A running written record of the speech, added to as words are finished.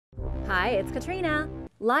Hi, it's Katrina.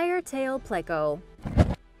 Lyre-tail pleco.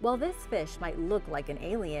 While this fish might look like an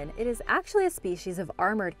alien, it is actually a species of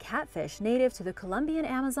armored catfish native to the Colombian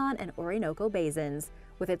Amazon and Orinoco basins.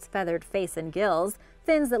 With its feathered face and gills,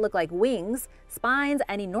 fins that look like wings, spines,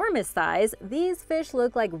 and enormous size, these fish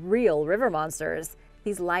look like real river monsters.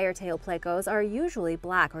 These lyre-tail plecos are usually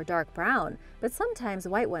black or dark brown, but sometimes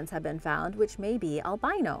white ones have been found, which may be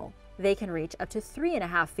albino. They can reach up to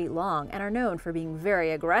 3.5 feet long and are known for being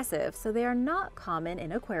very aggressive, so they are not common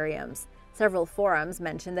in aquariums. Several forums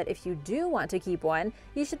mention that if you do want to keep one,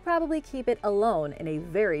 you should probably keep it alone in a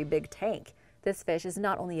very big tank. This fish is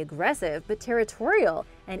not only aggressive, but territorial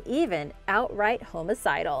and even outright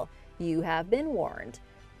homicidal. You have been warned.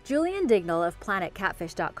 Julian Dignall of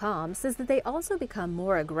PlanetCatfish.com says that they also become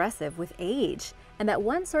more aggressive with age, and that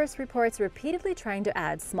one source reports repeatedly trying to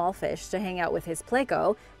add small fish to hang out with his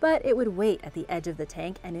pleco, but it would wait at the edge of the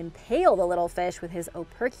tank and impale the little fish with his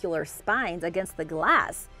opercular spines against the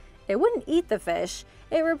glass. It wouldn't eat the fish,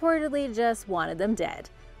 it reportedly just wanted them dead.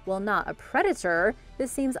 While not a predator,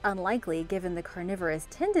 this seems unlikely given the carnivorous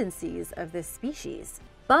tendencies of this species.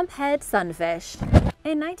 Bumphead sunfish.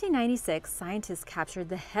 In 1996, scientists captured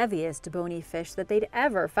the heaviest bony fish that they'd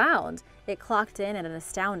ever found. It clocked in at an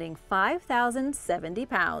astounding 5,070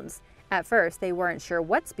 pounds. At first, they weren't sure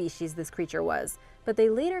what species this creature was, but they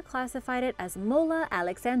later classified it as Mola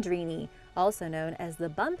alexandrini, also known as the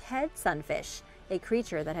bumphead sunfish, a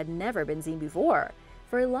creature that had never been seen before.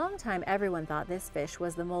 For a long time, everyone thought this fish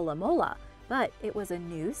was the mola mola, but it was a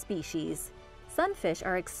new species. Sunfish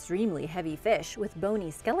are extremely heavy fish with bony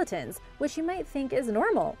skeletons, which you might think is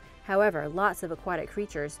normal. However, lots of aquatic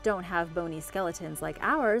creatures don't have bony skeletons like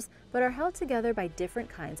ours, but are held together by different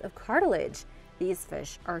kinds of cartilage. These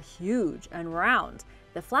fish are huge and round,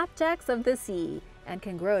 the flapjacks of the sea, and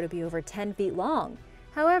can grow to be over 10 feet long.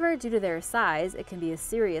 However, due to their size, it can be a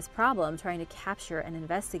serious problem trying to capture and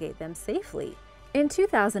investigate them safely. In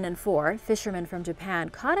 2004, fishermen from Japan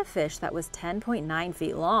caught a fish that was 10.9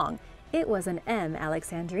 feet long. It was an M.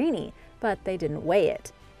 alexandrini, but they didn't weigh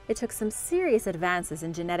it. It took some serious advances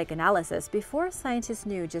in genetic analysis before scientists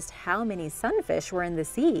knew just how many sunfish were in the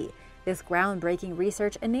sea. This groundbreaking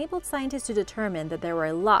research enabled scientists to determine that there were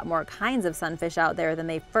a lot more kinds of sunfish out there than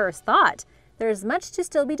they first thought. There's much to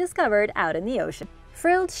still be discovered out in the ocean.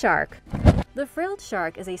 Frilled shark. The frilled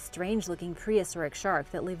shark is a strange-looking prehistoric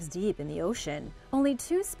shark that lives deep in the ocean. Only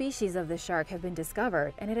 2 species of the shark have been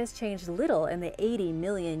discovered, and it has changed little in the 80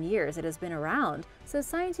 million years it has been around, so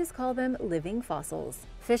scientists call them living fossils.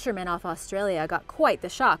 Fishermen off Australia got quite the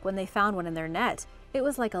shock when they found one in their net. It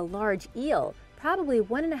was like a large eel, probably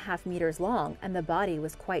 1.5 meters long, and the body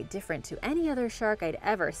was quite different to any other shark I'd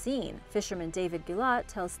ever seen, fisherman David Gillott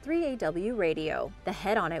tells 3AW Radio. The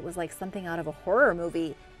head on it was like something out of a horror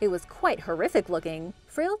movie. It was quite horrific looking.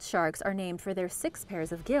 Frilled sharks are named for their 6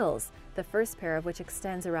 pairs of gills, the first pair of which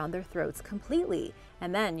extends around their throats completely,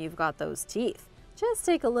 and then you've got those teeth. Just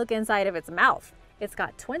take a look inside of its mouth. It's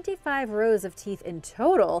got 25 rows of teeth in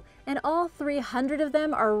total, and all 300 of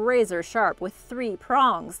them are razor sharp with 3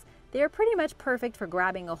 prongs. They are pretty much perfect for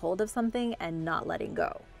grabbing a hold of something and not letting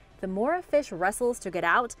go. The more a fish wrestles to get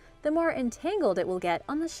out, the more entangled it will get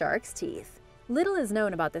on the shark's teeth. Little is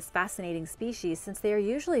known about this fascinating species since they are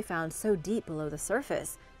usually found so deep below the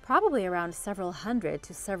surface, probably around several hundred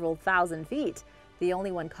to several thousand feet. The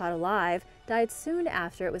only one caught alive died soon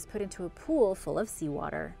after it was put into a pool full of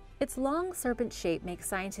seawater. Its long serpent shape makes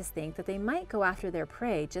scientists think that they might go after their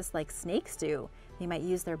prey just like snakes do. They might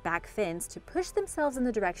use their back fins to push themselves in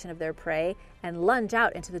the direction of their prey and lunge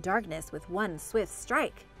out into the darkness with one swift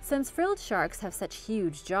strike. Since frilled sharks have such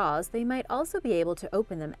huge jaws, they might also be able to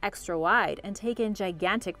open them extra wide and take in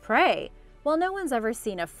gigantic prey. While no one's ever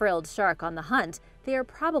seen a frilled shark on the hunt, they are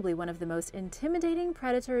probably one of the most intimidating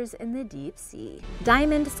predators in the deep sea.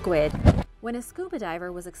 Diamond squid. When a scuba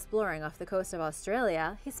diver was exploring off the coast of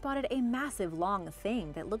Australia, he spotted a massive long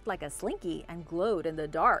thing that looked like a slinky and glowed in the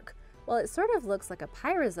dark. While it sort of looks like a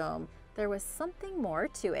pyrosome, there was something more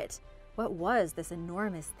to it. What was this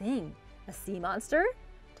enormous thing? A sea monster?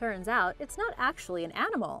 Turns out it's not actually an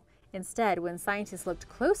animal. Instead, when scientists looked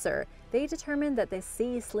closer, they determined that the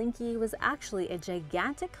sea slinky was actually a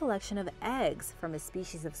gigantic collection of eggs from a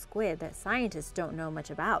species of squid that scientists don't know much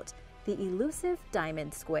about, the elusive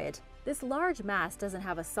diamond squid. This large mass doesn't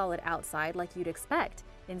have a solid outside like you'd expect.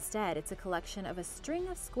 Instead, it's a collection of a string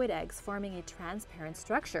of squid eggs forming a transparent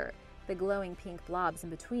structure. The glowing pink blobs in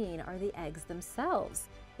between are the eggs themselves.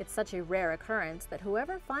 It's such a rare occurrence that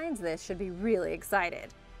whoever finds this should be really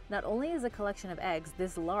excited. Not only is a collection of eggs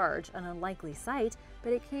this large an unlikely sight,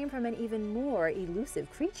 but it came from an even more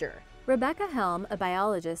elusive creature. Rebecca Helm, a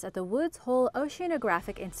biologist at the Woods Hole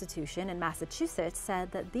Oceanographic Institution in Massachusetts,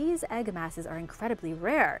 said that these egg masses are incredibly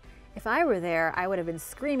rare. If I were there, I would have been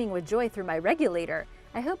screaming with joy through my regulator.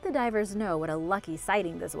 I hope the divers know what a lucky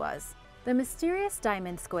sighting this was. The mysterious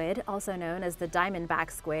diamond squid, also known as the diamondback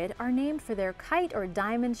squid, are named for their kite or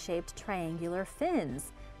diamond-shaped triangular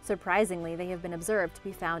fins. Surprisingly, they have been observed to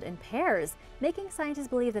be found in pairs, making scientists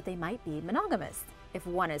believe that they might be monogamous. If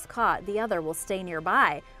one is caught, the other will stay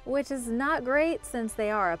nearby, which is not great since they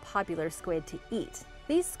are a popular squid to eat.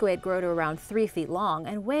 These squid grow to around 3 feet long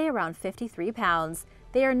and weigh around 53 pounds.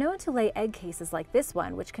 They are known to lay egg cases like this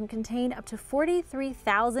one, which can contain up to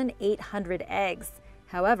 43,800 eggs.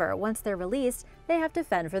 However, once they're released, they have to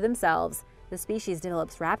fend for themselves. The species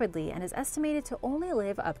develops rapidly and is estimated to only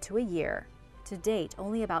live up to a year. To date,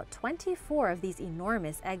 only about 24 of these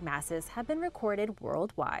enormous egg masses have been recorded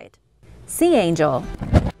worldwide. Sea angel.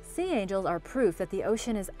 Sea angels are proof that the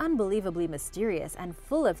ocean is unbelievably mysterious and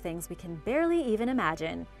full of things we can barely even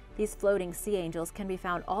imagine. These floating sea angels can be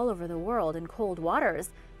found all over the world in cold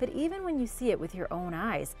waters, but even when you see it with your own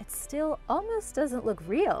eyes, it still almost doesn't look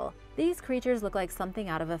real. These creatures look like something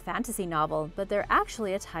out of a fantasy novel, but they're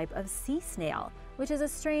actually a type of sea snail, which is a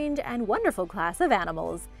strange and wonderful class of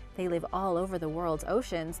animals. They live all over the world's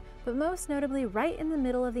oceans, but most notably right in the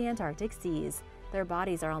middle of the Antarctic seas. Their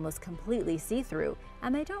bodies are almost completely see-through,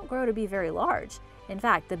 and they don't grow to be very large. In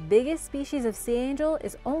fact, the biggest species of sea angel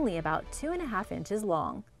is only about 2.5 inches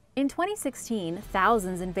long. In 2016,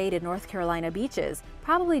 thousands invaded North Carolina beaches,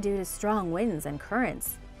 probably due to strong winds and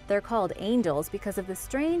currents. They're called angels because of the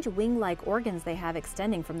strange wing-like organs they have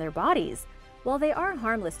extending from their bodies. While they are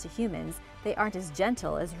harmless to humans, they aren't as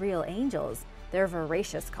gentle as real angels. They're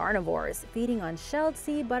voracious carnivores, feeding on shelled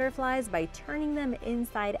sea butterflies by turning them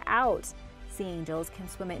inside out. Sea angels can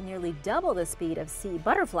swim at nearly double the speed of sea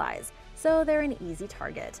butterflies, so they're an easy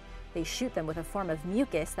target. They shoot them with a form of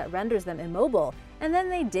mucus that renders them immobile, and then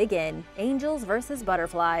they dig in, angels versus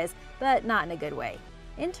butterflies, but not in a good way.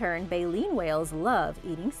 In turn, baleen whales love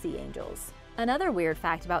eating sea angels. Another weird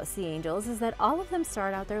fact about sea angels is that all of them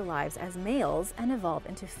start out their lives as males and evolve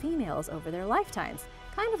into females over their lifetimes,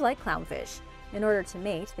 kind of like clownfish. In order to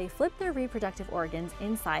mate, they flip their reproductive organs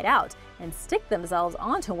inside out and stick themselves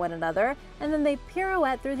onto one another, and then they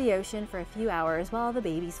pirouette through the ocean for a few hours while the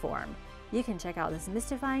babies form. You can check out this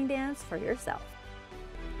mystifying dance for yourself.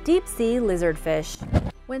 Deep sea lizardfish.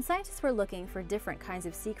 When scientists were looking for different kinds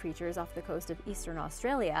of sea creatures off the coast of eastern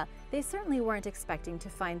Australia, they certainly weren't expecting to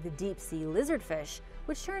find the deep sea lizardfish,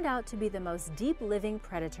 which turned out to be the most deep-living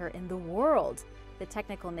predator in the world. The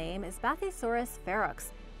technical name is Bathysaurus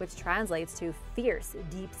ferox, which translates to fierce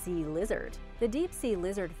deep-sea lizard. The deep-sea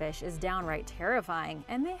lizardfish is downright terrifying,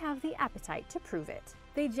 and they have the appetite to prove it.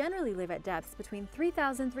 They generally live at depths between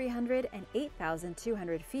 3,300 and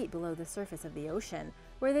 8,200 feet below the surface of the ocean,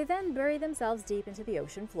 where they then bury themselves deep into the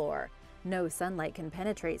ocean floor. No sunlight can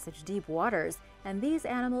penetrate such deep waters, and these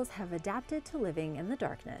animals have adapted to living in the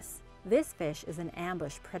darkness. This fish is an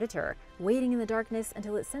ambush predator, waiting in the darkness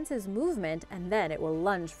until it senses movement, and then it will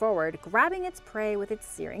lunge forward, grabbing its prey with its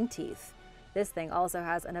searing teeth. This thing also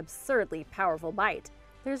has an absurdly powerful bite.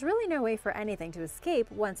 There's really no way for anything to escape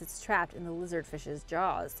once it's trapped in the lizardfish's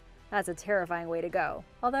jaws. That's a terrifying way to go,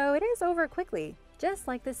 although it is over quickly. Just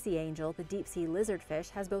like the sea angel, the deep-sea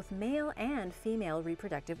lizardfish has both male and female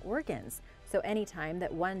reproductive organs. So anytime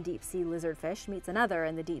that one deep-sea lizardfish meets another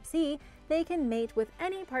in the deep sea, they can mate with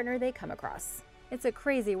any partner they come across. It's a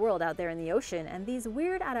crazy world out there in the ocean, and these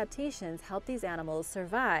weird adaptations help these animals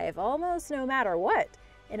survive almost no matter what.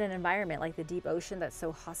 In an environment like the deep ocean that's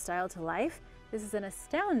so hostile to life, this is an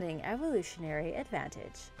astounding evolutionary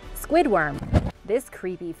advantage. Squidworm. This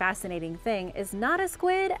creepy, fascinating thing is not a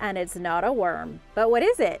squid and it's not a worm. But what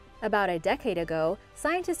is it? About a decade ago,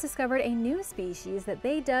 scientists discovered a new species that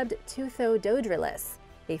they dubbed Tuthododrilus.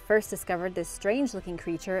 They first discovered this strange-looking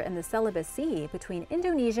creature in the Celebes Sea between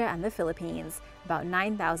Indonesia and the Philippines, about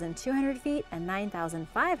 9,200 feet and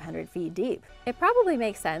 9,500 feet deep. It probably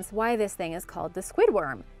makes sense why this thing is called the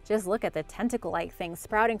squidworm. Just look at the tentacle-like things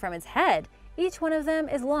sprouting from its head. Each one of them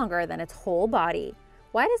is longer than its whole body.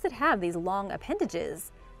 Why does it have these long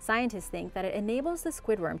appendages? Scientists think that it enables the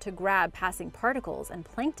squidworm to grab passing particles and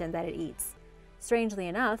plankton that it eats. Strangely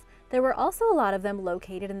enough, there were also a lot of them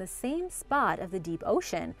located in the same spot of the deep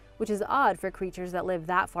ocean, which is odd for creatures that live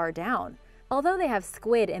that far down. Although they have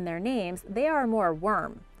squid in their names, they are more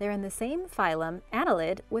worm. They're in the same phylum,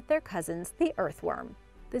 Annelid, with their cousins, the earthworm.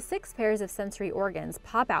 The 6 pairs of sensory organs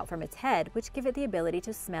pop out from its head, which give it the ability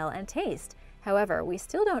to smell and taste. However, we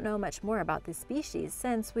still don't know much more about this species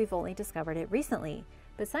since we've only discovered it recently.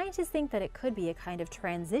 but scientists think that it could be a kind of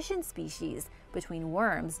transition species between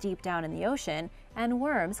worms deep down in the ocean and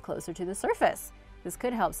worms closer to the surface. This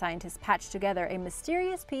could help scientists patch together a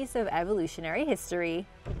mysterious piece of evolutionary history.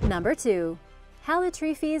 Number 2.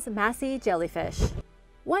 Halitrephis massey jellyfish.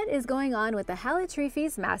 What is going on with the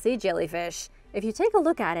Halitrephis massey jellyfish? If you take a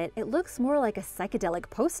look at it, it looks more like a psychedelic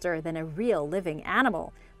poster than a real living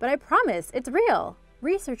animal. But I promise, it's real!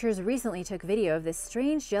 Researchers recently took video of this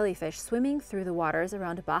strange jellyfish swimming through the waters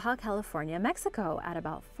around Baja California, Mexico, at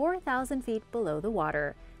about 4,000 feet below the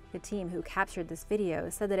water. The team who captured this video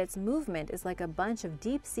said that its movement is like a bunch of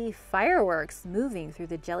deep-sea fireworks moving through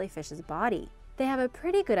the jellyfish's body. They have a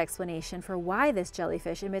pretty good explanation for why this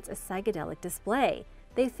jellyfish emits a psychedelic display.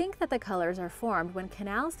 They think that the colors are formed when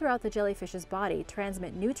canals throughout the jellyfish's body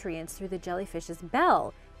transmit nutrients through the jellyfish's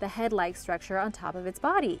bell, the head-like structure on top of its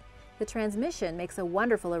body. The transmission makes a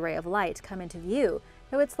wonderful array of light come into view,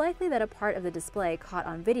 though it's likely that a part of the display caught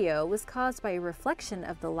on video was caused by a reflection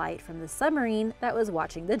of the light from the submarine that was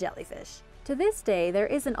watching the jellyfish. To this day, there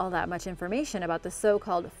isn't all that much information about the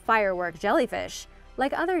so-called firework jellyfish.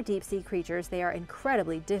 Like other deep-sea creatures, they are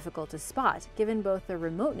incredibly difficult to spot, given both their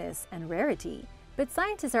remoteness and rarity. But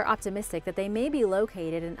scientists are optimistic that they may be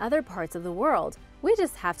located in other parts of the world. We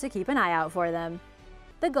just have to keep an eye out for them.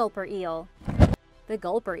 The gulper eel. The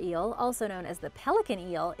gulper eel, also known as the pelican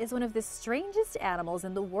eel, is one of the strangest animals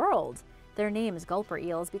in the world. Their name is gulper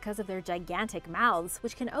eels because of their gigantic mouths,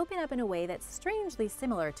 which can open up in a way that's strangely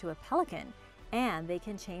similar to a pelican, and they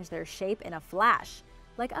can change their shape in a flash.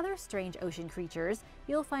 Like other strange ocean creatures,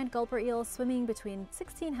 you'll find gulper eels swimming between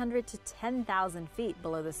 1,600 to 10,000 feet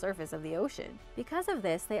below the surface of the ocean. Because of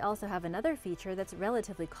this, they also have another feature that's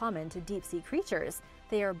relatively common to deep-sea creatures.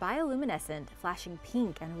 They are bioluminescent, flashing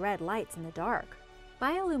pink and red lights in the dark.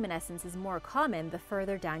 Bioluminescence is more common the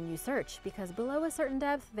further down you search, because below a certain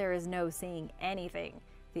depth, there is no seeing anything.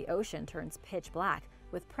 The ocean turns pitch black,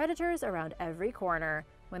 with predators around every corner.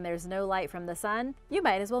 When there's no light from the sun, you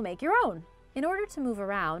might as well make your own. In order to move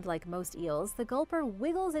around, like most eels, the gulper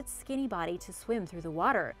wiggles its skinny body to swim through the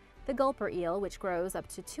water. The gulper eel, which grows up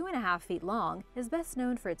to 2.5 feet long, is best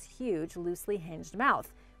known for its huge, loosely hinged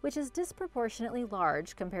mouth, which is disproportionately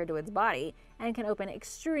large compared to its body and can open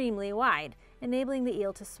extremely wide, enabling the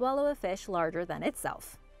eel to swallow a fish larger than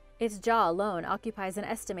itself. Its jaw alone occupies an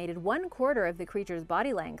estimated 1/4 of the creature's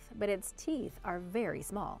body length, but its teeth are very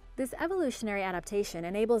small. This evolutionary adaptation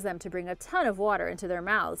enables them to bring a ton of water into their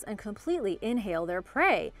mouths and completely inhale their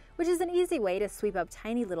prey, which is an easy way to sweep up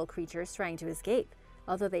tiny little creatures trying to escape.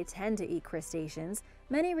 Although they tend to eat crustaceans,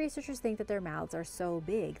 many researchers think that their mouths are so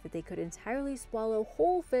big that they could entirely swallow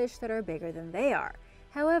whole fish that are bigger than they are.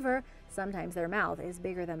 However, sometimes their mouth is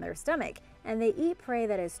bigger than their stomach, and they eat prey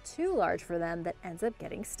that is too large for them that ends up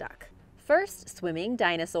getting stuck. First swimming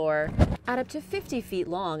dinosaur. At up to 50 feet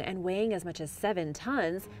long and weighing as much as 7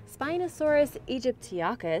 tons, Spinosaurus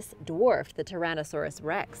aegyptiacus dwarfed the Tyrannosaurus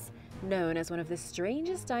rex. Known as one of the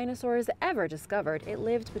strangest dinosaurs ever discovered, it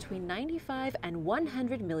lived between 95 and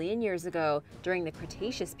 100 million years ago during the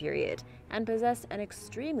Cretaceous period and possessed an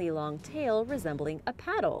extremely long tail resembling a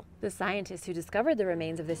paddle. The scientists who discovered the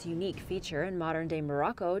remains of this unique feature in modern-day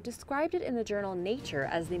Morocco described it in the journal Nature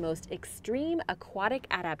as the most extreme aquatic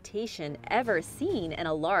adaptation ever seen in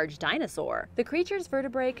a large dinosaur. The creature's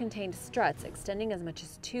vertebrae contained struts extending as much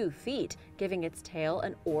as 2 feet, giving its tail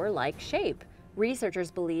an oar-like shape.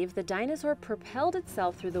 Researchers believe the dinosaur propelled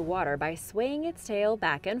itself through the water by swaying its tail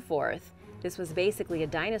back and forth. This was basically a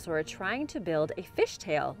dinosaur trying to build a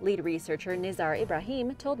fishtail, lead researcher Nizar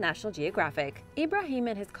Ibrahim told National Geographic. Ibrahim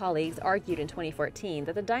and his colleagues argued in 2014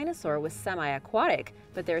 that the dinosaur was semi-aquatic,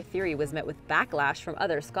 but their theory was met with backlash from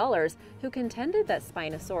other scholars who contended that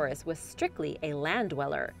Spinosaurus was strictly a land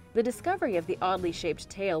dweller. The discovery of the oddly shaped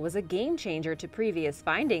tail was a game-changer to previous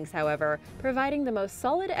findings, however, providing the most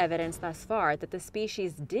solid evidence thus far that the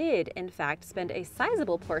species did, in fact, spend a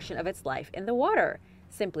sizable portion of its life in the water.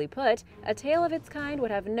 Simply put, a tail of its kind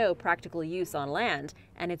would have no practical use on land,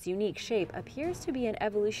 and its unique shape appears to be an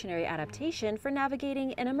evolutionary adaptation for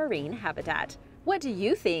navigating in a marine habitat. What do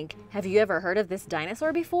you think? Have you ever heard of this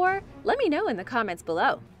dinosaur before? Let me know in the comments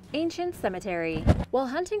below. Ancient cemetery. While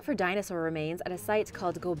hunting for dinosaur remains at a site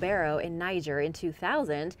called Gobero in Niger in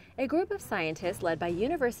 2000, a group of scientists led by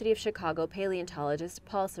University of Chicago paleontologist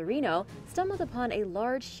Paul Sereno stumbled upon a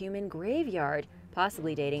large human graveyard,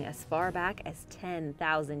 possibly dating as far back as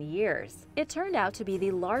 10,000 years. It turned out to be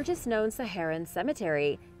the largest known Saharan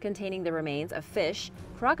cemetery, containing the remains of fish,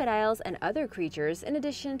 crocodiles, and other creatures, in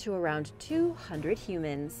addition to around 200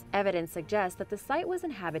 humans. Evidence suggests that the site was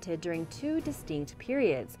inhabited during 2 distinct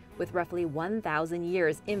periods, with roughly 1,000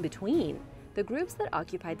 years in between. The groups that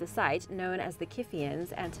occupied the site, known as the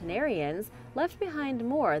Kiphians and Tanarians, left behind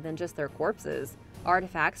more than just their corpses.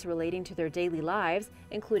 Artifacts relating to their daily lives,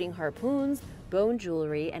 including harpoons, bone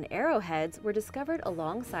jewelry, and arrowheads, were discovered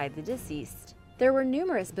alongside the deceased. There were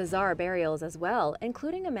numerous bizarre burials as well,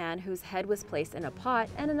 including a man whose head was placed in a pot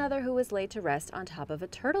and another who was laid to rest on top of a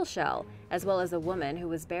turtle shell, as well as a woman who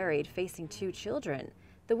was buried facing two children.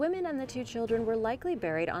 The women and the two children were likely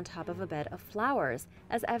buried on top of a bed of flowers,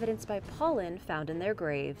 as evidenced by pollen found in their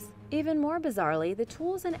graves. Even more bizarrely, the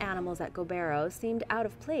tools and animals at Gobero seemed out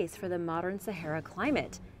of place for the modern Sahara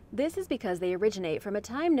climate. This is because they originate from a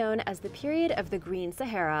time known as the period of the Green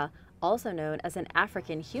Sahara, also known as an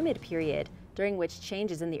African humid period, during which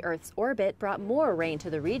changes in the Earth's orbit brought more rain to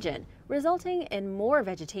the region, resulting in more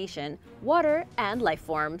vegetation, water, and life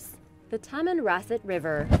forms. The Tamanrasset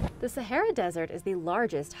River. The Sahara Desert is the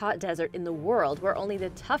largest hot desert in the world where only the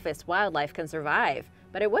toughest wildlife can survive.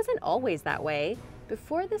 But it wasn't always that way.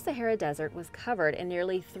 Before the Sahara Desert was covered in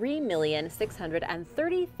nearly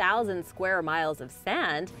 3,630,000 square miles of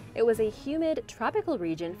sand, it was a humid, tropical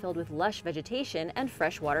region filled with lush vegetation and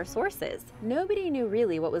freshwater sources. Nobody knew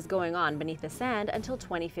really what was going on beneath the sand until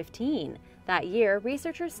 2015. That year,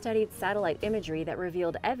 researchers studied satellite imagery that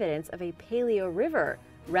revealed evidence of a paleo river,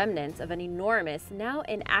 remnants of an enormous, now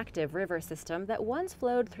inactive river system that once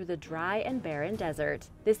flowed through the dry and barren desert.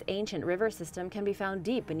 This ancient river system can be found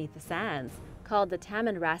deep beneath the sands. Called the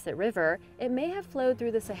Tamanrasset River, it may have flowed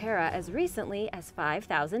through the Sahara as recently as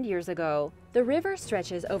 5,000 years ago. The river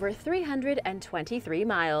stretches over 323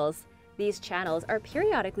 miles. These channels are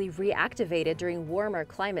periodically reactivated during warmer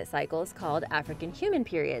climate cycles called African human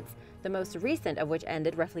periods, the most recent of which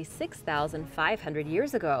ended roughly 6,500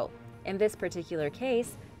 years ago. In this particular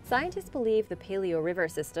case, scientists believe the Paleo River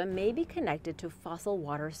system may be connected to fossil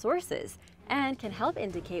water sources and can help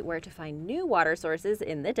indicate where to find new water sources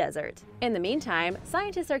in the desert. In the meantime,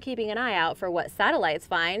 scientists are keeping an eye out for what satellites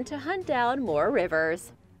find to hunt down more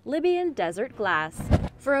rivers. Libyan desert glass.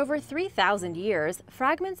 For over 3,000 years,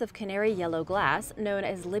 fragments of canary yellow glass, known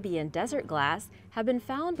as Libyan desert glass, have been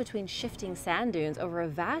found between shifting sand dunes over a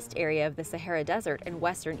vast area of the Sahara Desert in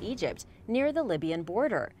western Egypt, near the Libyan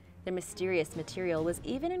border. The mysterious material was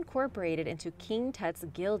even incorporated into King Tut's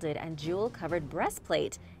gilded and jewel-covered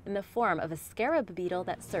breastplate in the form of a scarab beetle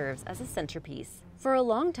that serves as a centerpiece. For a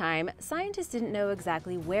long time, scientists didn't know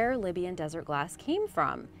exactly where Libyan desert glass came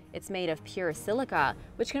from. It's made of pure silica,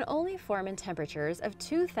 which can only form in temperatures of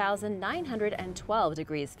 2,912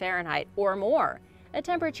 degrees Fahrenheit or more, a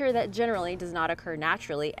temperature that generally does not occur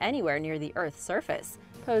naturally anywhere near the Earth's surface,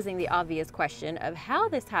 posing the obvious question of how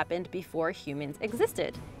this happened before humans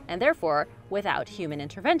existed, and therefore without human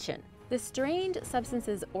intervention. The strange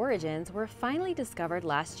substance's origins were finally discovered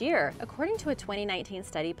last year, according to a 2019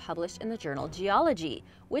 study published in the journal Geology,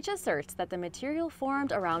 which asserts that the material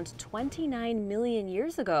formed around 29 million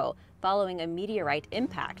years ago following a meteorite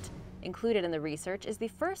impact. Included in the research is the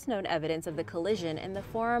first known evidence of the collision in the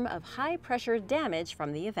form of high-pressure damage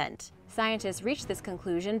from the event. Scientists reached this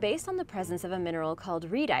conclusion based on the presence of a mineral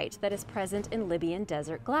called rhyolite that is present in Libyan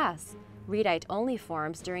desert glass. Rhyolite only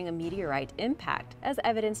forms during a meteorite impact, as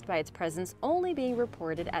evidenced by its presence only being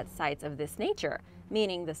reported at sites of this nature,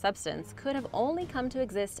 meaning the substance could have only come to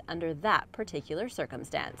exist under that particular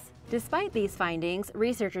circumstance. Despite these findings,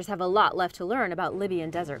 researchers have a lot left to learn about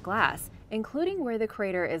Libyan desert glass, including where the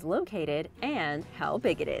crater is located and how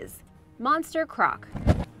big it is. Monster croc.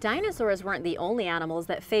 Dinosaurs weren't the only animals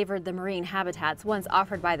that favored the marine habitats once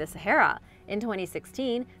offered by the Sahara. In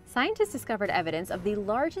 2016, scientists discovered evidence of the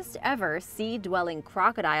largest ever sea-dwelling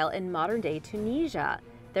crocodile in modern-day Tunisia.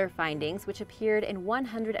 Their findings, which appeared in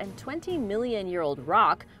 120-million-year-old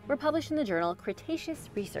rock, were published in the journal Cretaceous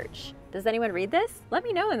Research. Does anyone read this? Let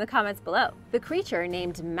me know in the comments below. The creature,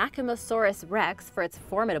 named Macamosaurus rex for its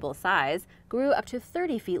formidable size, grew up to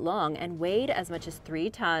 30 feet long and weighed as much as 3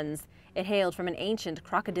 tons. It hailed from an ancient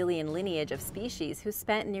crocodilian lineage of species who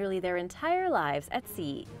spent nearly their entire lives at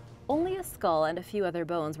sea. Only a skull and a few other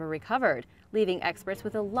bones were recovered, leaving experts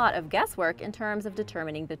with a lot of guesswork in terms of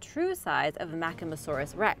determining the true size of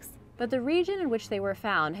Macamosaurus rex. But the region in which they were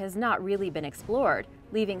found has not really been explored,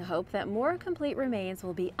 leaving hope that more complete remains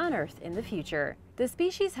will be unearthed in the future. The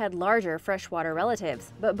species had larger freshwater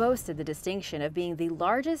relatives, but boasted the distinction of being the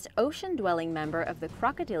largest ocean-dwelling member of the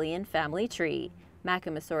crocodilian family tree.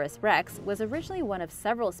 Macamosaurus rex was originally one of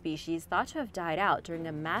several species thought to have died out during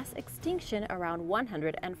a mass extinction around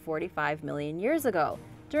 145 million years ago,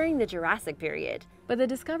 during the Jurassic period. But the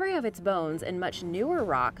discovery of its bones in much newer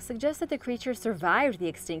rock suggests that the creature survived the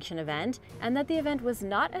extinction event and that the event was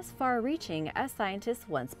not as far-reaching as scientists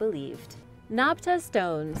once believed. Nabta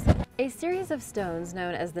stones. A series of stones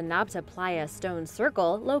known as the Nabta Playa stone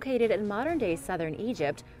circle, located in modern-day southern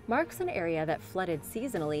Egypt, marks an area that flooded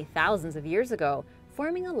seasonally thousands of years ago,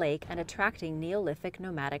 forming a lake and attracting Neolithic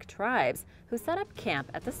nomadic tribes who set up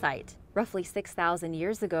camp at the site. Roughly 6,000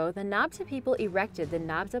 years ago, the Nabta people erected the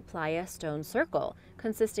Nabta Playa stone circle,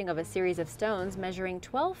 consisting of a series of stones measuring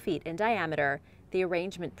 12 feet in diameter. The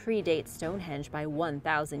arrangement predates Stonehenge by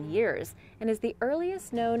 1,000 years and is the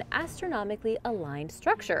earliest known astronomically aligned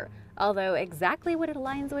structure, although exactly what it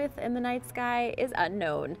aligns with in the night sky is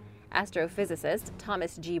unknown. Astrophysicist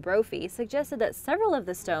Thomas G. Brophy suggested that several of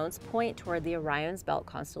the stones point toward the Orion's Belt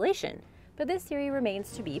constellation, but this theory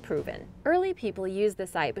remains to be proven. Early people used the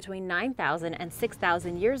site between 9,000 and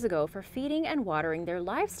 6,000 years ago for feeding and watering their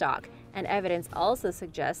livestock, and evidence also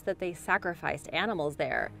suggests that they sacrificed animals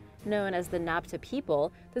there. Known as the Nabta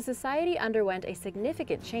people, the society underwent a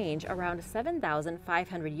significant change around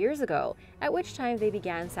 7,500 years ago, at which time they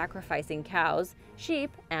began sacrificing cows,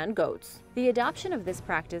 sheep, and goats. The adoption of this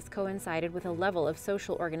practice coincided with a level of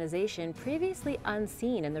social organization previously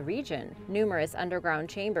unseen in the region. Numerous underground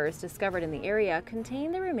chambers discovered in the area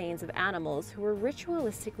contain the remains of animals who were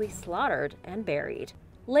ritualistically slaughtered and buried.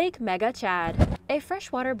 Lake Mega Chad. A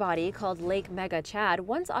freshwater body called Lake Mega Chad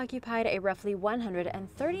once occupied a roughly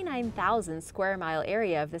 139,000 square mile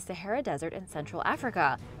area of the Sahara Desert in Central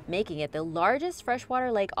Africa, making it the largest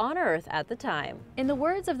freshwater lake on Earth at the time. In the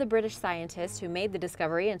words of the British scientists who made the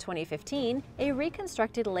discovery in 2015, a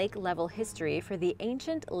reconstructed lake-level history for the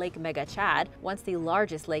ancient Lake Mega Chad, once the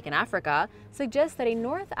largest lake in Africa, suggests that a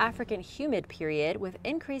North African humid period with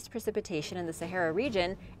increased precipitation in the Sahara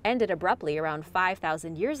region ended abruptly around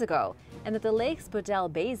 5,000 years ago, and that the lake's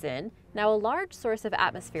Bodel Basin, now a large source of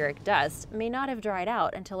atmospheric dust, may not have dried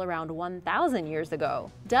out until around 1,000 years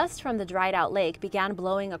ago. Dust from the dried-out lake began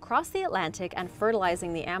blowing across the Atlantic and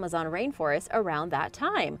fertilizing the Amazon rainforest around that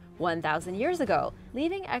time, 1,000 years ago,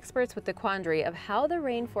 leaving experts with the quandary of how the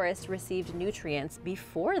rainforest received nutrients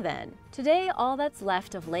before then. Today, all that's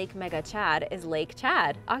left of Lake Mega Chad is Lake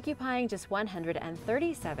Chad, occupying just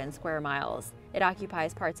 137 square miles. It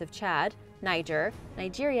occupies parts of Chad, Niger,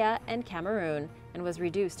 Nigeria, and Cameroon, and was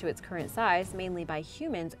reduced to its current size mainly by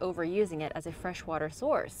humans overusing it as a freshwater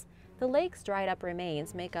source. The lake's dried-up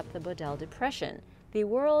remains make up the Bodel Depression, the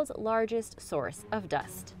world's largest source of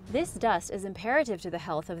dust. This dust is imperative to the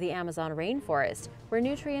health of the Amazon rainforest, where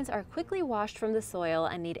nutrients are quickly washed from the soil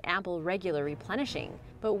and need ample regular replenishing.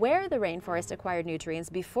 But where the rainforest acquired nutrients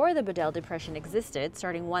before the Bodel Depression existed,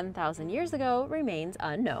 starting 1,000 years ago, remains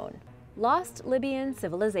unknown. Lost Libyan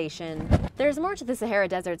civilization. There's more to the Sahara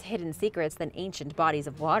Desert's hidden secrets than ancient bodies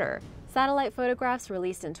of water. Satellite photographs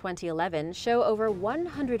released in 2011 show over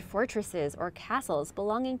 100 fortresses or castles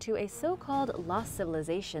belonging to a so-called lost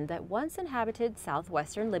civilization that once inhabited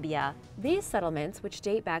southwestern Libya. These settlements, which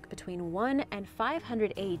date back between 1 and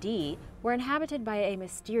 500 AD, were inhabited by a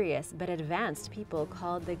mysterious but advanced people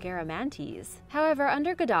called the Garamantes. However,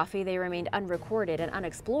 under Gaddafi, they remained unrecorded and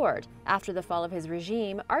unexplored. After the fall of his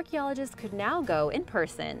regime, archaeologists could now go in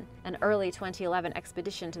person. An early 2011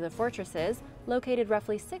 expedition to the fortresses, located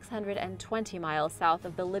roughly 620 miles south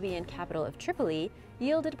of the Libyan capital of Tripoli,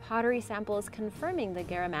 yielded pottery samples confirming the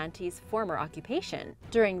Garamantes' former occupation.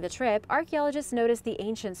 During the trip, archaeologists noticed the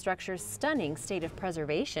ancient structure's stunning state of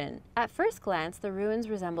preservation. At first glance, the ruins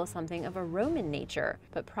resemble something of a Roman nature,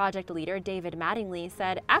 but project leader David Mattingly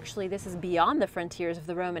said, actually, this is beyond the frontiers of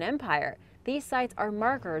the Roman Empire. These sites are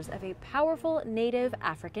markers of a powerful native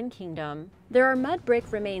African kingdom. There are mud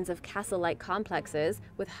brick remains of castle-like complexes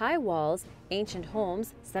with high walls, ancient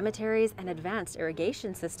homes, cemeteries, and advanced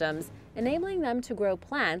irrigation systems, enabling them to grow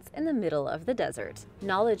plants in the middle of the desert.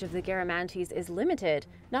 Knowledge of the Garamantes is limited,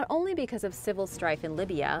 not only because of civil strife in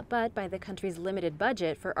Libya, but by the country's limited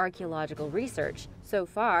budget for archaeological research. So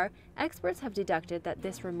far, experts have deducted that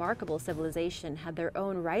this remarkable civilization had their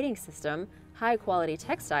own writing system, high-quality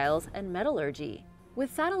textiles, and metallurgy.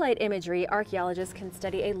 With satellite imagery, archaeologists can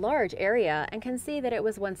study a large area and can see that it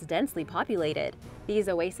was once densely populated. These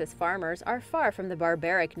oasis farmers are far from the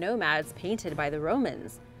barbaric nomads painted by the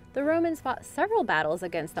Romans. The Romans fought several battles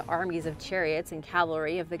against the armies of chariots and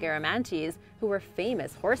cavalry of the Garamantes, who were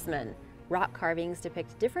famous horsemen. Rock carvings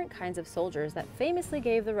depict different kinds of soldiers that famously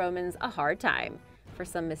gave the Romans a hard time. For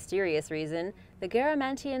some mysterious reason, the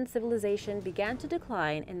Garamantian civilization began to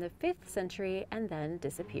decline in the 5th century and then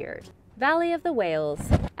disappeared. Valley of the Whales.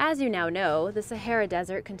 As you now know, the Sahara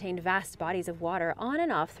Desert contained vast bodies of water on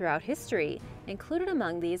and off throughout history. Included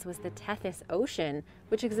among these was the Tethys Ocean,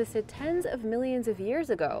 which existed tens of millions of years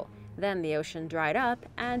ago. Then the ocean dried up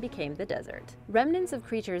and became the desert. Remnants of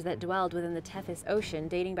creatures that dwelled within the Tethys Ocean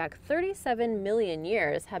dating back 37 million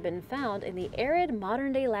years have been found in the arid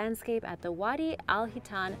modern-day landscape at the Wadi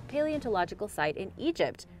al-Hitan paleontological site in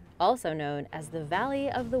Egypt, also known as the Valley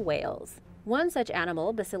of the Whales. One such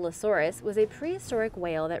animal, Basilosaurus, was a prehistoric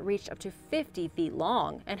whale that reached up to 50 feet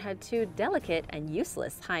long and had two delicate and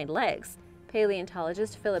useless hind legs.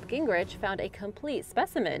 Paleontologist Philip Gingrich found a complete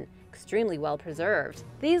specimen, extremely well preserved.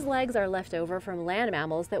 These legs are left over from land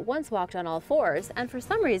mammals that once walked on all fours and for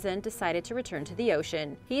some reason decided to return to the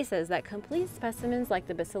ocean. He says that complete specimens like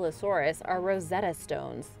the Basilosaurus are Rosetta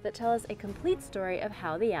Stones that tell us a complete story of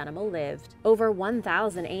how the animal lived. Over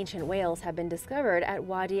 1,000 ancient whales have been discovered at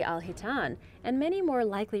Wadi al-Hitan, and many more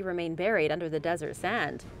likely remain buried under the desert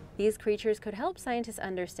sand. These creatures could help scientists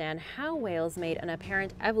understand how whales made an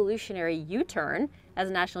apparent evolutionary U-turn,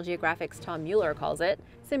 as National Geographic's Tom Mueller calls it.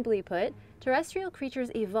 Simply put, terrestrial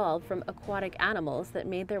creatures evolved from aquatic animals that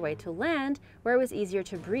made their way to land where it was easier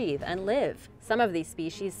to breathe and live. Some of these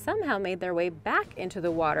species somehow made their way back into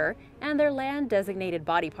the water, and their land-designated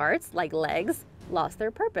body parts, like legs, lost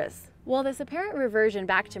their purpose. While this apparent reversion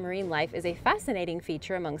back to marine life is a fascinating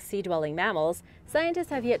feature among sea-dwelling mammals, scientists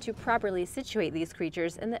have yet to properly situate these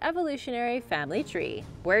creatures in the evolutionary family tree.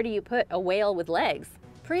 Where do you put a whale with legs?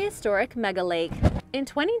 Prehistoric megalake. In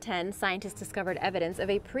 2010, scientists discovered evidence of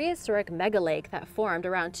a prehistoric megalake that formed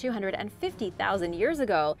around 250,000 years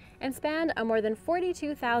ago and spanned a more than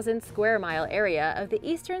 42,000 square mile area of the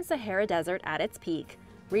eastern Sahara Desert at its peak.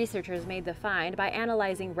 Researchers made the find by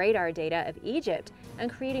analyzing radar data of Egypt and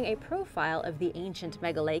creating a profile of the ancient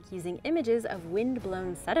megalake using images of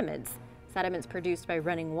wind-blown sediments produced by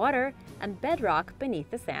running water, and bedrock beneath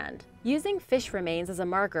the sand. Using fish remains as a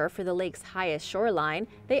marker for the lake's highest shoreline,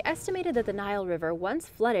 they estimated that the Nile River once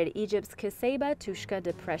flooded Egypt's Qusayba-Tushka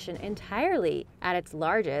Depression entirely. At its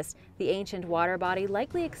largest, the ancient water body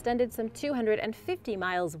likely extended some 250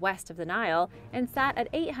 miles west of the Nile and sat at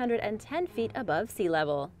 810 feet above sea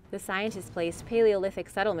level. The scientists placed Paleolithic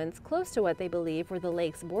settlements close to what they believe were the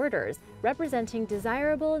lake's borders, representing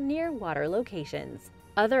desirable near-water locations.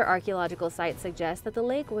 Other archaeological sites suggest that the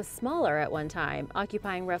lake was smaller at one time,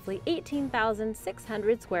 occupying roughly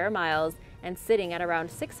 18,600 square miles and sitting at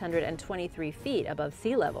around 623 feet above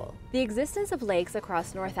sea level. The existence of lakes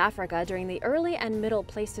across North Africa during the early and middle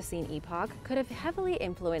Pleistocene epoch could have heavily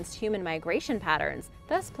influenced human migration patterns,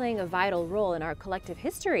 thus playing a vital role in our collective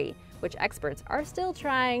history, which experts are still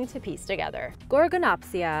trying to piece together.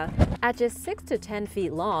 Gorgonopsia. At just 6 to 10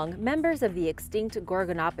 feet long, members of the extinct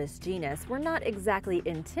Gorgonopus genus were not exactly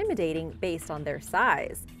intimidating based on their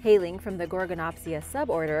size. Hailing from the Gorgonopsia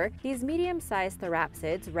suborder, these medium-sized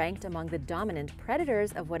therapsids ranked among the dominant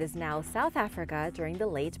predators of what is now South Africa during the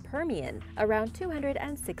late Permian, around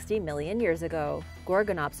 260 million years ago.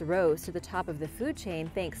 Gorgonops rose to the top of the food chain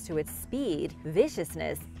thanks to its speed,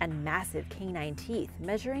 viciousness, and massive canine teeth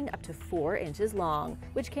measuring up to 4 inches long,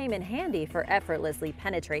 which came in handy for effortlessly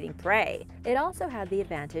penetrating prey. It also had the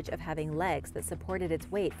advantage of having legs that supported its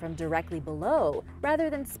weight from directly below, rather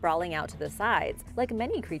than sprawling out to the sides, like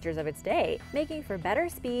many creatures of its day, making for better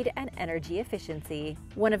speed and energy efficiency.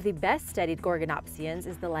 One of the best studied Gorgonopsians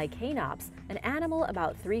is the Lycanops, an animal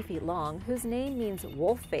about 3 feet long whose name means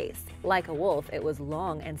wolf face. Like a wolf, it was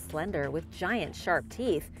long and slender with giant sharp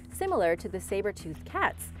teeth, similar to the saber-toothed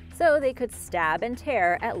cats, so they could stab and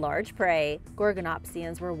tear at large prey.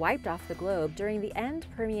 Gorgonopsians were wiped off the globe during the end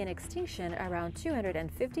Permian extinction around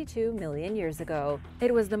 252 million years ago.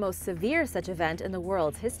 It was the most severe such event in the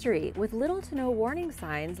world's history, with little to no warning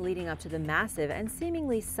signs leading up to the massive and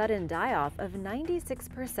seemingly sudden die-off of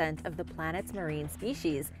 96% of the planet's marine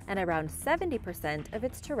species and around 70% of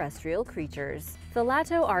its terrestrial creatures.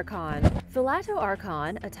 Thalattoarchon.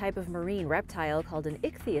 Thalattoarchon, a type of marine reptile called an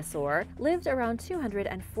ichthyosaur, lived around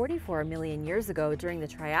 244 million years ago during the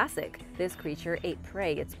Triassic. This creature ate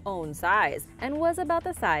prey its own size and was about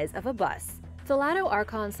the size of a bus.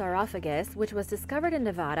 Thalattoarchon saurophagus, which was discovered in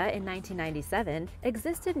Nevada in 1997,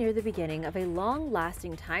 existed near the beginning of a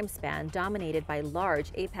long-lasting time span dominated by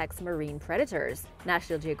large apex marine predators.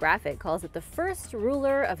 National Geographic calls it the first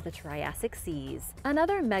ruler of the Triassic seas.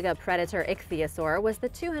 Another mega-predator ichthyosaur was the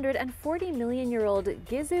 240-million-year-old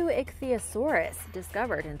Gizu-ichthyosaurus,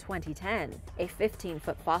 discovered in 2010. A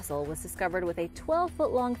 15-foot fossil was discovered with a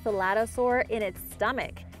 12-foot-long thalattosaur in its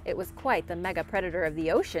stomach. It was quite the mega-predator of the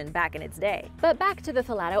ocean back in its day. But back to the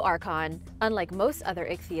Thalattoarchon. Unlike most other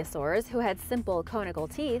ichthyosaurs who had simple conical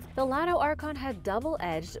teeth, the Thalattoarchon had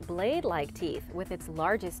double-edged, blade-like teeth, with its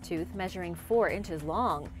largest tooth measuring 4 inches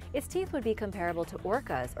long. Its teeth would be comparable to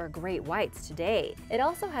orcas or great whites today. It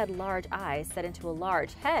also had large eyes set into a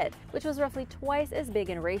large head, which was roughly twice as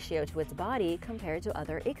big in ratio to its body compared to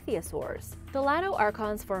other ichthyosaurs. The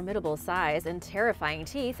Thalattoarchon's formidable size and terrifying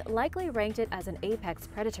teeth likely ranked it as an apex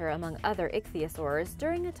predator among other ichthyosaurs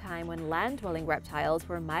during a time when land-dwelling reptiles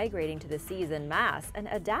were migrating to the seas en masse and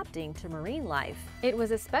adapting to marine life. It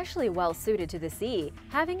was especially well suited to the sea,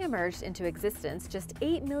 having emerged into existence just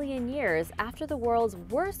 8 million years after the world's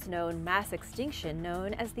worst-known mass extinction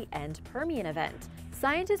known as the End Permian event.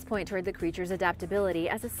 Scientists point toward the creature's adaptability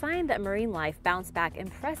as a sign that marine life bounced back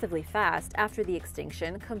impressively fast after the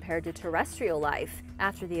extinction compared to terrestrial life.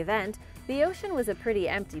 After the event, the ocean was a pretty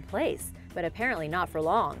empty place, but apparently not for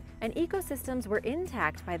long, and ecosystems were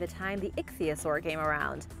intact by the time the ichthyosaur came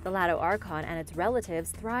around. The Thalattoarchon and its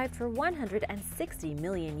relatives thrived for 160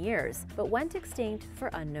 million years, but went extinct for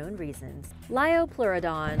unknown reasons.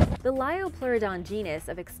 Liopleurodon. The Liopleurodon genus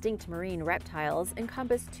of extinct marine reptiles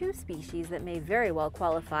encompassed 2 species that may very well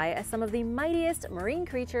qualify as some of the mightiest marine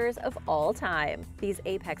creatures of all time. These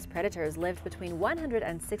apex predators lived between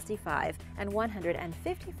 165 and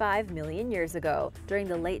 155 million years ago, during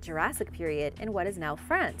the late Jurassic period in what is now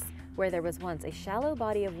France, where there was once a shallow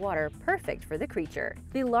body of water perfect for the creature.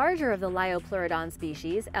 The larger of the Liopleurodon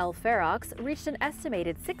species, L. ferox, reached an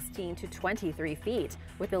estimated 16 to 23 feet,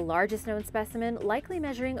 with the largest known specimen likely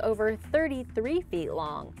measuring over 33 feet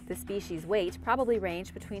long. The species' weight probably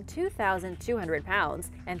ranged between 2,200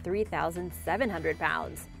 pounds and 3,700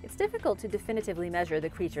 pounds. It's difficult to definitively measure the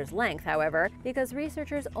creature's length, however, because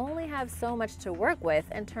researchers only have so much to work with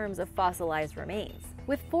in terms of fossilized remains.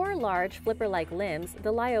 With 4 large flipper-like limbs,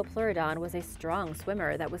 the Liopleurodon was a strong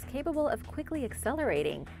swimmer that was capable of quickly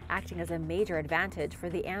accelerating, acting as a major advantage for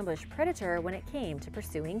the ambushed predator when it came to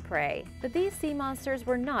pursuing prey. But these sea monsters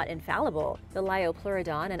were not infallible. The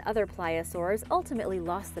Liopleurodon and other pliosaurs ultimately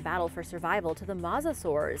lost the battle for survival to the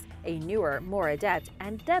mosasaurs, a newer, more adept,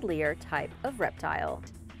 and deadlier type of reptile.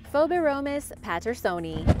 Phoberomus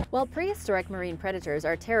pattersoni. While prehistoric marine predators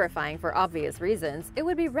are terrifying for obvious reasons, it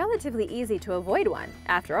would be relatively easy to avoid one.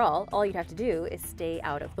 After all you'd have to do is stay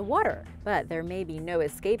out of the water. But there may be no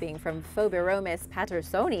escaping from Phoberomus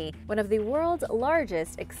pattersoni, one of the world's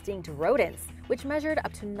largest extinct rodents, which measured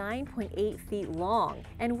up to 9.8 feet long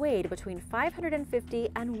and weighed between 550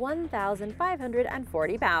 and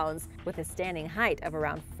 1,540 pounds, with a standing height of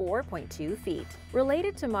around 4.2 feet.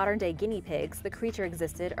 Related to modern-day guinea pigs, the creature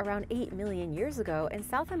existed around 8 million years ago in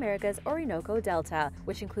South America's Orinoco Delta,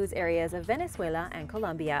 which includes areas of Venezuela and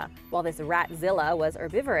Colombia. While this ratzilla was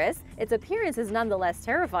herbivorous, its appearance is nonetheless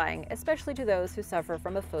terrifying, especially to those who suffer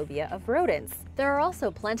from a phobia of rodents. There are also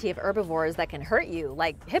plenty of herbivores that can hurt you,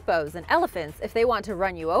 like hippos and elephants, if they want to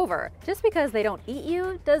run you over. Just because they don't eat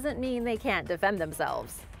you doesn't mean they can't defend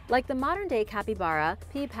themselves. Like the modern-day capybara,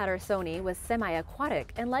 P. pattersoni was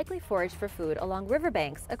semi-aquatic and likely foraged for food along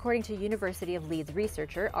riverbanks, according to University of Leeds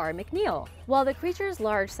researcher R. McNeil. While the creature's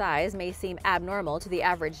large size may seem abnormal to the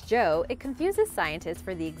average Joe, it confuses scientists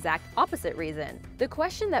for the exact opposite reason. The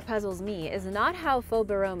question that puzzles me is not how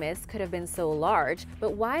Phoberomus could have been so large,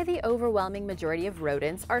 but why the overwhelming majority of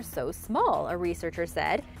rodents are so small, a researcher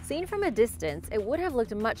said. Seen from a distance, it would have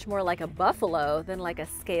looked much more like a buffalo than like a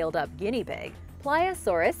scaled-up guinea pig.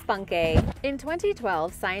 Pliosaurus funke. In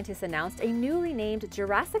 2012, scientists announced a newly named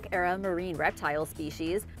Jurassic-era marine reptile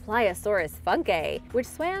species, Pliosaurus funke, which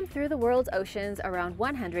swam through the world's oceans around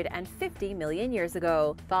 150 million years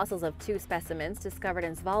ago. Fossils of 2 specimens discovered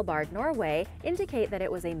in Svalbard, Norway, indicate that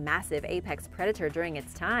it was a massive apex predator during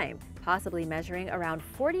its time, possibly measuring around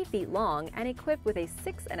 40 feet long and equipped with a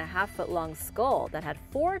 6.5-foot-long skull that had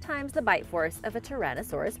 4 times the bite force of a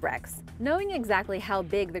Tyrannosaurus rex. Knowing exactly how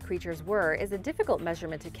big the creatures were is a difficult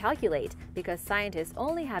measurement to calculate because scientists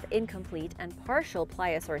only have incomplete and partial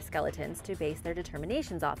pliosaur skeletons to base their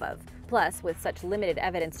determinations off of. Plus, with such limited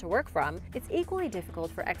evidence to work from, it's equally difficult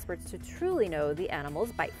for experts to truly know the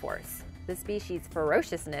animal's bite force. The species'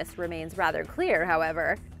 ferociousness remains rather clear,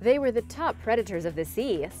 however. They were the top predators of the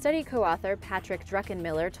sea, study co-author Patrick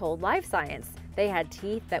Druckenmiller told Live Science. They had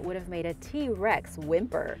teeth that would have made a T-Rex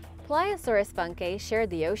whimper. Pliosaurus funke shared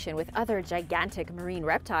the ocean with other gigantic marine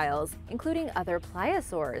reptiles, including other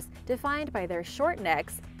pliosaurs, defined by their short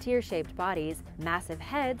necks, tear-shaped bodies, massive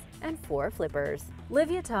heads, and 4 flippers.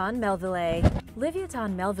 Livyatan melvillei.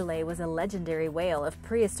 Livyatan melvillei was a legendary whale of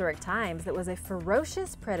prehistoric times that was a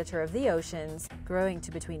ferocious predator of the oceans. Growing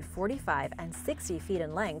to between 45 and 60 feet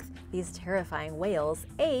in length, these terrifying whales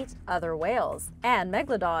ate other whales and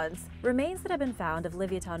megalodons. Remains that have been found of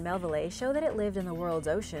Livyatan melvillei show that it lived in the world's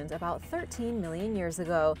oceans about 13 million years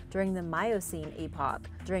ago during the Miocene epoch.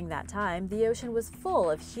 During that time, the ocean was full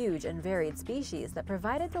of huge and varied species that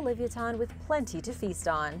provided the Livyatan with plenty to feast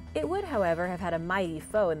on. It would, however, have had a mighty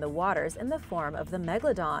foe in the waters in the form of the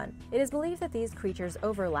megalodon. It is believed that these creatures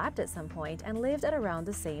overlapped at some point and lived at around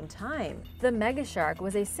the same time. The megashark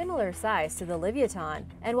was a similar size to the Livyatan,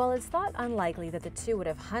 and while it's thought unlikely that the two would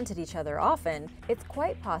have hunted each other often, it's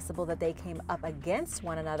quite possible that they came up against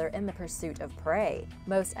one another in the pursuit of prey.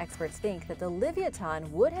 Most experts think that the Livyatan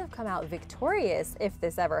would have come out victorious if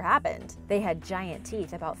this ever happened. They had giant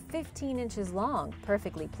teeth about 15 inches long,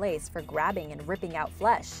 perfectly placed for grabbing and ripping out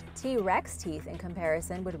flesh. T-Rex teeth in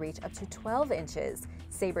comparison would reach up to 12 inches.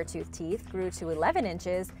 Saber-toothed teeth grew to 11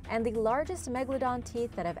 inches, and the largest megalodon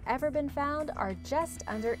teeth that have ever been found are just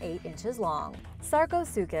under 8 inches long.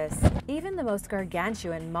 Sarcosuchus. Even the most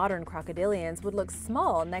gargantuan modern crocodilians would look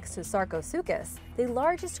small next to Sarcosuchus, the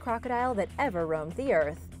largest crocodile that ever roamed the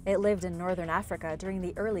earth. It lived in northern Africa during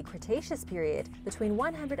the early Cretaceous period, between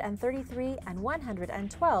 133 and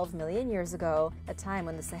 112 million years ago, a time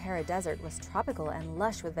when the Sahara Desert was tropical and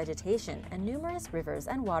lush with vegetation and numerous rivers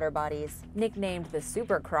and water bodies. Nicknamed the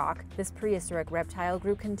super croc, this prehistoric reptile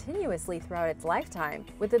grew continuously throughout its lifetime,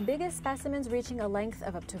 with the biggest specimens reaching a length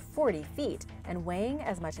of up to 40 feet and weighing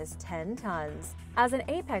as much as 10 tons. As an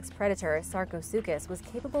apex predator, Sarcosuchus was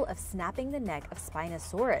capable of snapping the neck of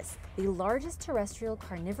Spinosaurus, the largest terrestrial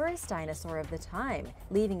carnivorous dinosaur of the time,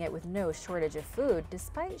 leaving it with no shortage of food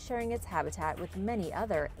despite sharing its habitat with many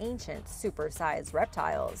other ancient, super-sized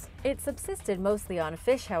reptiles. It subsisted mostly on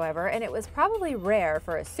fish, however, and it was probably rare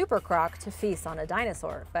for a super croc to feast on a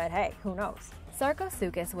dinosaur, but hey, who knows?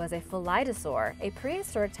 Sarcosuchus was a phyllidiosaur, a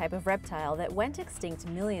prehistoric type of reptile that went extinct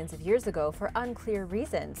millions of years ago for unclear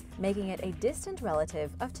reasons, making it a distant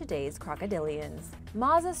relative of today's crocodilians.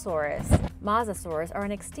 Mosasaurus. Mosasaurs are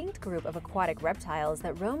an extinct group of aquatic reptiles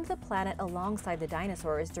that roamed the planet alongside the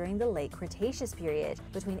dinosaurs during the late Cretaceous period,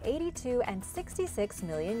 between 82 and 66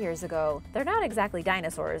 million years ago. They're not exactly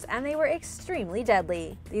dinosaurs, and they were extremely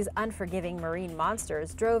deadly. These unforgiving marine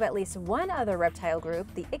monsters drove at least one other reptile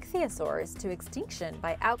group, the ichthyosaurs, to extinction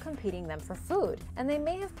by outcompeting them for food, and they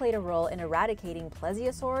may have played a role in eradicating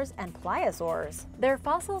plesiosaurs and pliosaurs. Their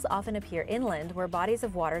fossils often appear inland where bodies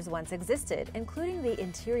of waters once existed, including the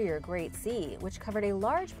interior Great Sea, which covered a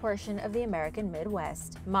large portion of the American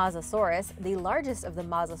Midwest. Mosasaurus, the largest of the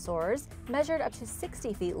mosasaurs, measured up to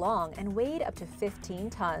 60 feet long and weighed up to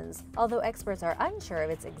 15 tons. Although experts are unsure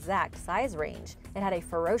of its exact size range, it had a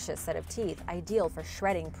ferocious set of teeth ideal for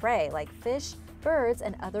shredding prey like fish, birds,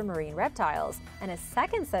 and other marine reptiles, and a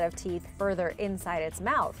second set of teeth further inside its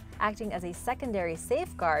mouth, acting as a secondary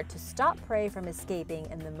safeguard to stop prey from escaping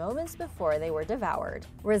in the moments before they were devoured.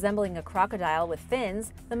 Resembling a crocodile with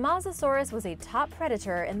fins, the Mosasaurus was a top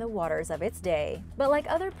predator in the waters of its day. But like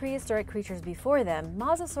other prehistoric creatures before them,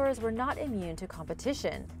 mosasaurs were not immune to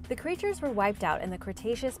competition. The creatures were wiped out in the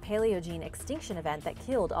Cretaceous-Paleogene extinction event that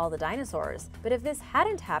killed all the dinosaurs. But if this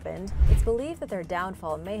hadn't happened, it's believed that their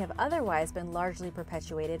downfall may have otherwise been largely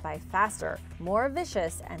perpetuated by faster, more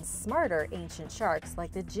vicious, and smarter ancient sharks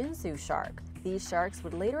like the Jinsu shark. These sharks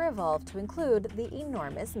would later evolve to include the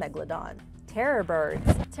enormous megalodon. Terror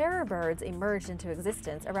birds. Terror birds emerged into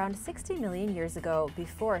existence around 60 million years ago,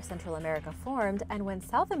 before Central America formed and when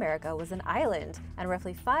South America was an island, and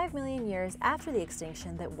roughly 5 million years after the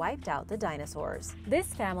extinction that wiped out the dinosaurs.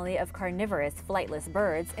 This family of carnivorous, flightless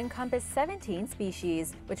birds encompassed 17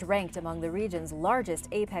 species, which ranked among the region's largest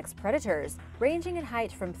apex predators, ranging in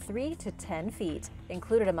height from 3 to 10 feet.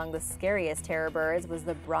 Included among the scariest terror birds was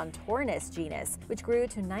the Brontornis genus, which grew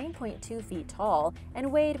to 9.2 feet tall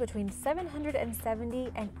and weighed between 770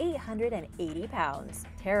 and 880 pounds.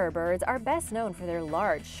 Terror birds are best known for their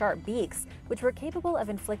large, sharp beaks, which were capable of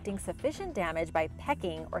inflicting sufficient damage by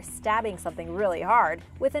pecking or stabbing something really hard,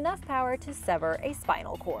 with enough power to sever a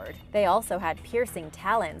spinal cord. They also had piercing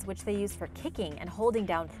talons, which they used for kicking and holding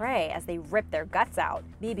down prey as they ripped their guts out.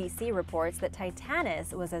 BBC reports that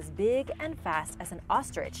Titanus was as big and fast as an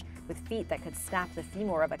ostrich, with feet that could snap the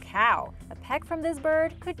femur of a cow. A peck from this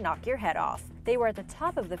bird could knock your head off. They were at the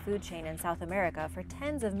top of the food chain in South America for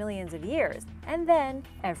tens of millions of years, and then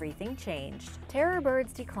everything changed. Terror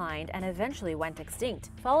birds declined and eventually went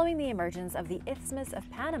extinct, following the emergence of the Isthmus of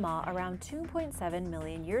Panama around 2.7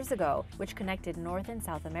 million years ago, which connected North and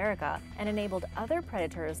South America and enabled other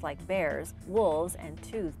predators like bears, wolves, and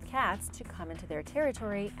toothed cats to come into their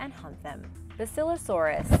territory and hunt them.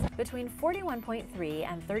 Basilosaurus. Between 41.3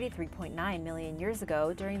 and 33.9 million years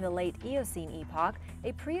ago, during the late Eocene epoch,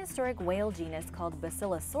 a prehistoric whale genus called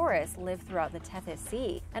Basilosaurus lived throughout the Tethys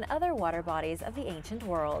Sea and other water bodies of the ancient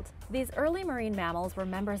world. These early marine mammals were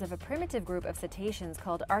members of a primitive group of cetaceans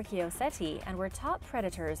called Archaeoceti and were top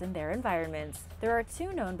predators in their environments. There are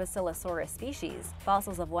two known Basilosaurus species.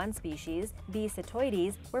 Fossils of one species, B.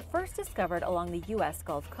 cetoides, were first discovered along the U.S.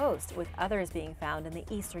 Gulf Coast, with others being found in the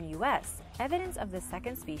eastern U.S. Evidence of the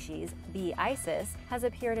second species, B. isis, has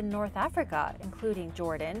appeared in North Africa, including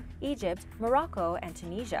Jordan, Egypt, Morocco, and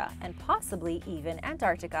Tunisia, and possibly even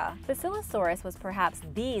Antarctica. Basilosaurus was perhaps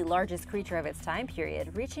the largest creature of its time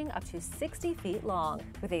period, reaching up to 60 feet long,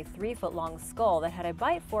 with a 3-foot-long skull that had a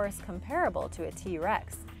bite force comparable to a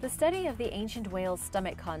T-Rex. The study of the ancient whale's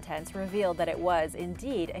stomach contents revealed that it was,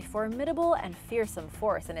 indeed, a formidable and fearsome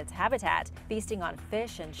force in its habitat, feasting on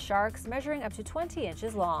fish and sharks measuring up to 20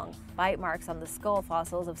 inches long. Bite marks on the skull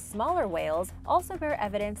fossils of smaller whales also bear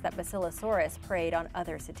evidence that Basilosaurus preyed on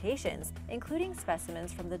other cetaceans, including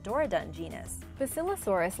specimens from the Dorodon genus.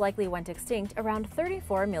 Basilosaurus likely went extinct around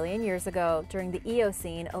 34 million years ago during the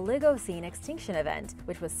Eocene-Oligocene extinction event,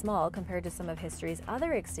 which was small compared to some of history's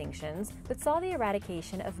other extinctions, but saw the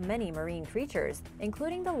eradication of many marine creatures,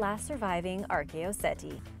 including the last surviving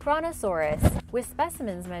Archaeoceti. Kronosaurus. With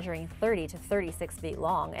specimens measuring 30 to 36 feet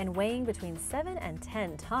long and weighing between 7 and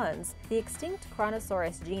 10 tons, the extinct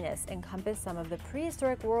Kronosaurus genus encompassed some of the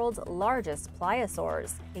prehistoric world's largest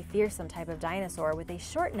pliosaurs, a fearsome type of dinosaur with a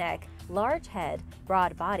short neck, large head,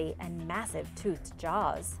 broad body, and massive toothed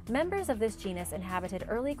jaws. Members of this genus inhabited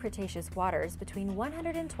early Cretaceous waters between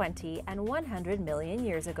 120 and 100 million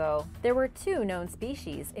years ago. There were two known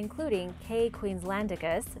species, including K.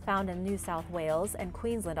 queenslandicus, found in New South Wales and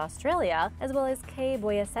Queensland, Australia, as well as K.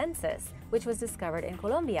 boyacensis, which was discovered in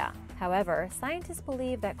Colombia. However, scientists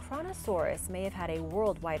believe that Kronosaurus may have had a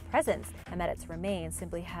worldwide presence and that its remains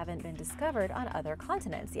simply haven't been discovered on other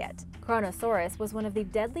continents yet. Kronosaurus was one of the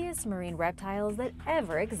deadliest marine reptiles that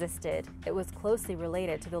ever existed. It was closely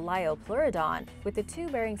related to the Liopleurodon, with the two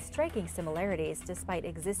bearing striking similarities despite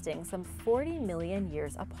existing some 40 million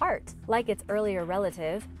years apart. Like its earlier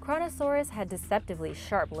relative, Kronosaurus had deceptively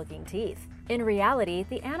sharp-looking teeth. In reality,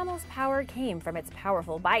 the animal's power came from its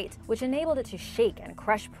powerful bite, which enabled it to shake and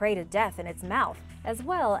crush prey to death in its mouth, as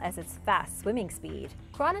well as its fast swimming speed.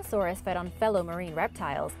 Kronosaurus fed on fellow marine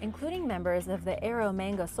reptiles, including members of the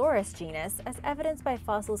Eromangosaurus genus, as evidenced by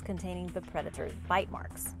fossils containing the predator's bite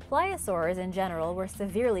marks. Pliosaurs in general were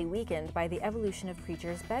severely weakened by the evolution of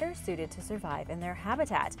creatures better suited to survive in their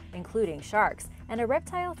habitat, including sharks, and a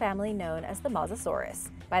reptile family known as the Mosasaurus.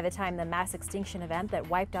 By the time the mass extinction event that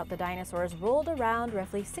wiped out the dinosaurs rolled around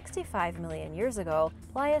roughly 65 million years ago,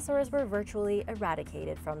 pliosaurs were virtually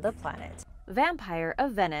eradicated from the planet. Vampire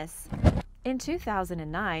of Venice. In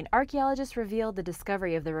 2009, archaeologists revealed the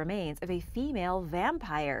discovery of the remains of a female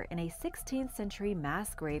vampire in a 16th century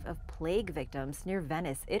mass grave of plague victims near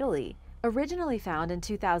Venice, Italy. Originally found in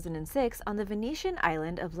 2006 on the Venetian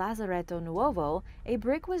island of Lazaretto Nuovo, a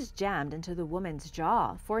brick was jammed into the woman's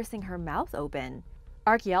jaw, forcing her mouth open.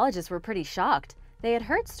 Archaeologists were pretty shocked. They had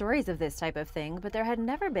heard stories of this type of thing, but there had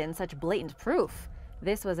never been such blatant proof.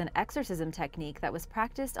 This was an exorcism technique that was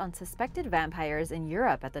practiced on suspected vampires in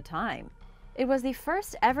Europe at the time. It was the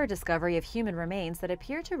first ever discovery of human remains that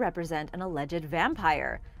appear to represent an alleged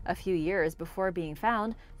vampire. A few years before being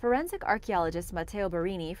found, forensic archaeologist Matteo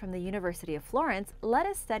Barini from the University of Florence led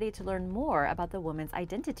a study to learn more about the woman's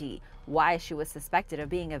identity, why she was suspected of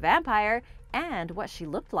being a vampire, and what she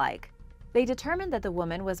looked like. They determined that the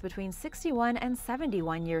woman was between 61 and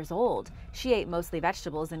 71 years old. She ate mostly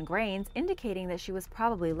vegetables and grains, indicating that she was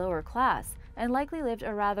probably lower class and likely lived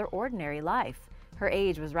a rather ordinary life. Her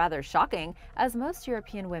age was rather shocking, as most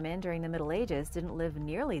European women during the Middle Ages didn't live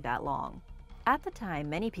nearly that long. At the time,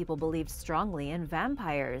 many people believed strongly in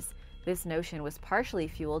vampires. This notion was partially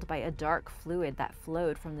fueled by a dark fluid that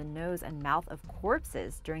flowed from the nose and mouth of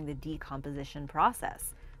corpses during the decomposition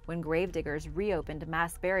process. When gravediggers reopened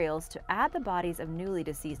mass burials to add the bodies of newly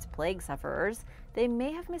deceased plague sufferers, they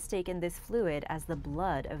may have mistaken this fluid as the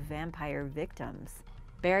blood of vampire victims.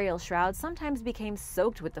 Burial shrouds sometimes became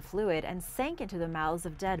soaked with the fluid and sank into the mouths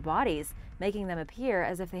of dead bodies, making them appear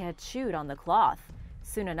as if they had chewed on the cloth.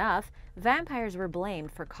 Soon enough, vampires were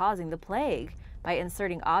blamed for causing the plague. By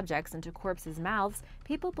inserting objects into corpses' mouths,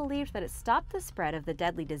 people believed that it stopped the spread of the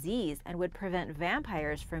deadly disease and would prevent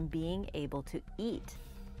vampires from being able to eat.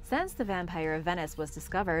 Since the vampire of Venice was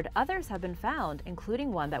discovered, others have been found,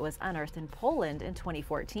 including one that was unearthed in Poland in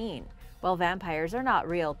 2014. While vampires are not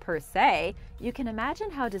real per se, you can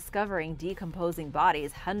imagine how discovering decomposing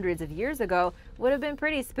bodies hundreds of years ago would have been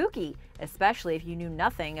pretty spooky, especially if you knew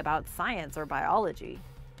nothing about science or biology.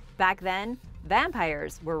 Back then,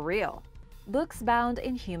 vampires were real. Books bound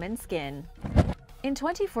in human skin. In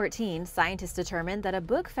 2014, scientists determined that a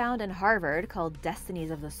book found in Harvard called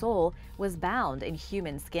Destinies of the Soul was bound in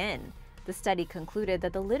human skin. The study concluded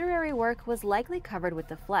that the literary work was likely covered with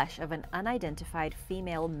the flesh of an unidentified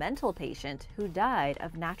female mental patient who died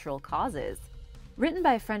of natural causes. Written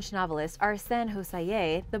by French novelist Arsène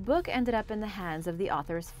Houssaye, the book ended up in the hands of the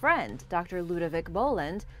author's friend, Dr. Ludovic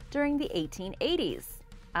Bolland, during the 1880s.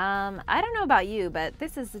 I don't know about you, but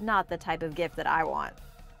this is not the type of gift that I want.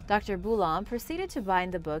 Dr. Boulan proceeded to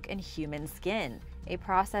bind the book in human skin, a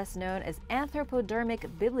process known as anthropodermic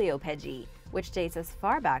bibliophagy, which dates as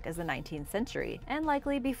far back as the 19th century, and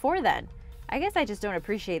likely before then. I guess I just don't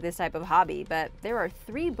appreciate this type of hobby, but there are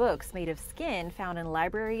 3 books made of skin found in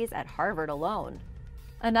libraries at Harvard alone.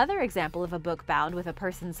 Another example of a book bound with a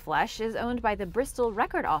person's flesh is owned by the Bristol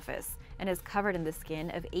Record Office and is covered in the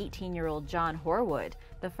skin of 18-year-old John Horwood,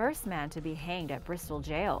 the first man to be hanged at Bristol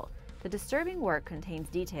Jail. The disturbing work contains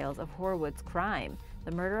details of Horwood's crime,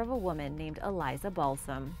 the murder of a woman named Eliza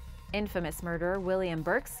Balsam. Infamous murderer William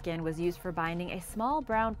Burke's skin was used for binding a small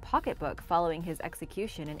brown pocketbook following his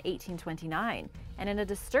execution in 1829, and in a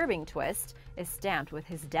disturbing twist, is stamped with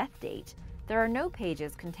his death date. There are no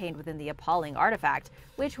pages contained within the appalling artifact,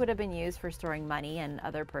 which would have been used for storing money and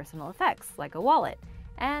other personal effects, like a wallet.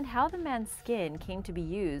 And how the man's skin came to be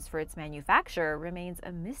used for its manufacture remains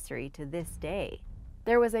a mystery to this day.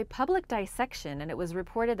 There was a public dissection, and it was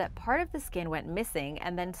reported that part of the skin went missing,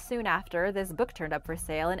 and then soon after, this book turned up for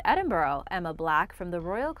sale in Edinburgh, Emma Black from the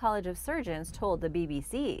Royal College of Surgeons told the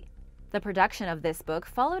BBC. The production of this book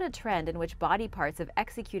followed a trend in which body parts of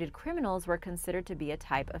executed criminals were considered to be a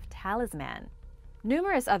type of talisman.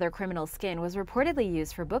 Numerous other criminal skin was reportedly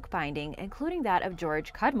used for bookbinding, including that of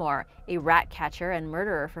George Cudmore, a rat catcher and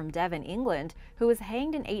murderer from Devon, England, who was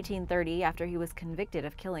hanged in 1830 after he was convicted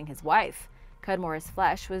of killing his wife. Cudmore's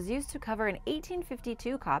flesh was used to cover an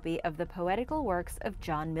 1852 copy of the poetical works of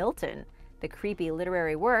John Milton. The creepy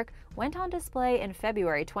literary work went on display in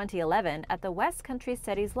February 2011 at the West Country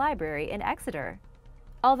Studies Library in Exeter.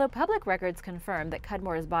 Although public records confirm that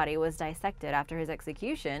Cudmore's body was dissected after his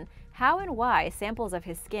execution, how and why samples of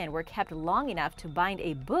his skin were kept long enough to bind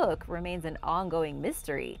a book remains an ongoing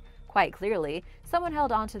mystery. Quite clearly, someone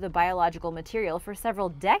held onto the biological material for several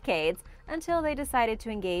decades until they decided to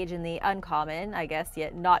engage in the uncommon, I guess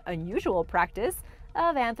yet not unusual practice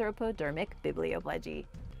of anthropodermic bibliophagy.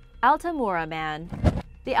 Altamura Man.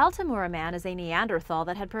 The Altamura Man is a Neanderthal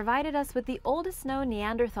that had provided us with the oldest known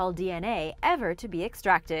Neanderthal DNA ever to be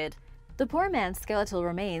extracted. The poor man's skeletal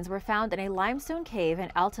remains were found in a limestone cave in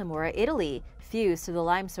Altamura, Italy, fused to the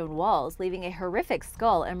limestone walls, leaving a horrific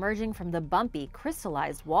skull emerging from the bumpy,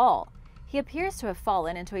 crystallized wall. He appears to have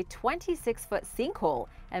fallen into a 26-foot sinkhole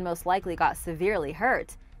and most likely got severely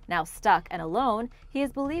hurt. Now stuck and alone, he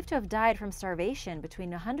is believed to have died from starvation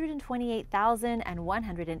between 128,000 and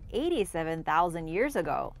 187,000 years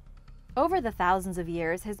ago. Over the thousands of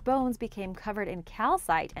years, his bones became covered in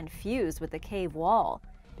calcite and fused with the cave wall.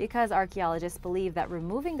 Because archaeologists believe that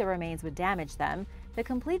removing the remains would damage them, the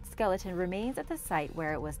complete skeleton remains at the site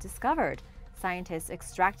where it was discovered. Scientists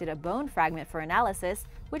extracted a bone fragment for analysis,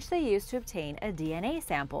 which they used to obtain a DNA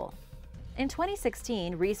sample. In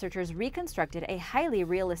 2016, researchers reconstructed a highly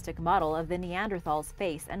realistic model of the Neanderthal's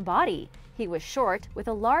face and body. He was short, with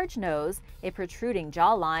a large nose, a protruding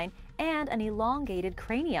jawline, and an elongated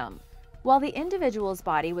cranium. While the individual's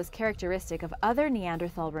body was characteristic of other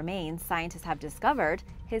Neanderthal remains scientists have discovered,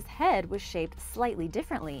 his head was shaped slightly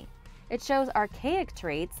differently. It shows archaic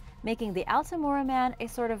traits, making the Altamura Man a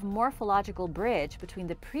sort of morphological bridge between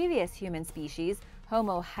the previous human species,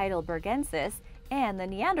 Homo heidelbergensis, and the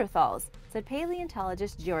Neanderthals, said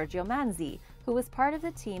paleontologist Giorgio Manzi, who was part of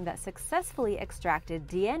the team that successfully extracted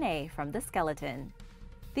DNA from the skeleton.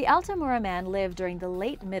 The Altamura Man lived during the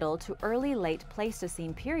late Middle to early late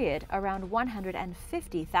Pleistocene period, around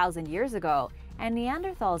 150,000 years ago, and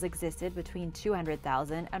Neanderthals existed between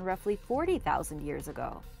 200,000 and roughly 40,000 years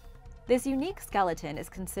ago. This unique skeleton is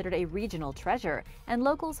considered a regional treasure, and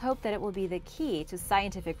locals hope that it will be the key to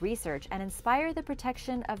scientific research and inspire the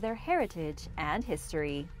protection of their heritage and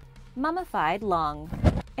history. Mummified lung.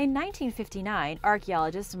 In 1959,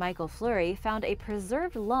 archaeologist Michael Fleury found a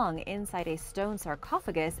preserved lung inside a stone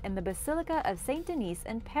sarcophagus in the Basilica of Saint-Denis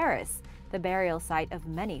in Paris, the burial site of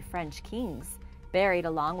many French kings. Buried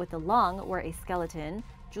along with the lung were a skeleton,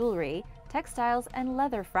 jewelry, textiles, and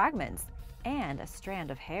leather fragments, and a strand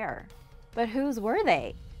of hair. But whose were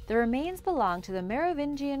they? The remains belonged to the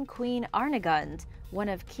Merovingian queen Arnegund, one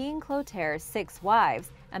of King Clotair's 6 wives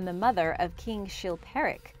and the mother of King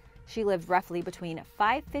Chilperic. She lived roughly between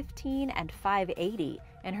 515 and 580,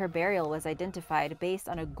 and her burial was identified based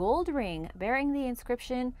on a gold ring bearing the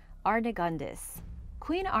inscription Arnegundis.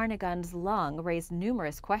 Queen Arnegund's lung raised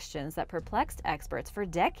numerous questions that perplexed experts for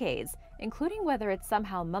decades, including whether it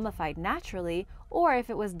somehow mummified naturally or if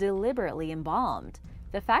it was deliberately embalmed.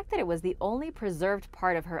 The fact that it was the only preserved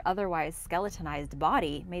part of her otherwise skeletonized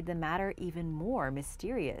body made the matter even more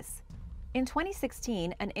mysterious. In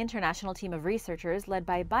 2016, an international team of researchers led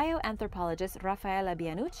by bioanthropologist Raffaella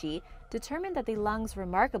Bianucci determined that the lung's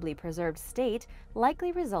remarkably preserved state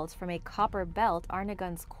likely results from a copper belt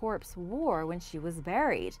Arnegund's corpse wore when she was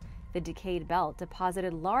buried. The decayed belt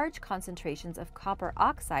deposited large concentrations of copper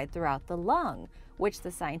oxide throughout the lung, which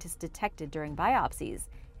the scientists detected during biopsies,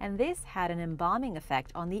 and this had an embalming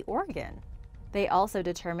effect on the organ. They also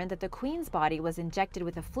determined that the queen's body was injected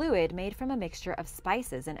with a fluid made from a mixture of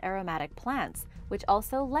spices and aromatic plants, which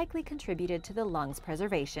also likely contributed to the lung's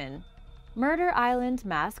preservation. Murder Island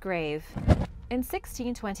Mass Grave. In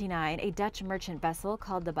 1629, a Dutch merchant vessel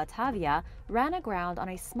called the Batavia ran aground on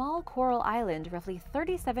a small coral island roughly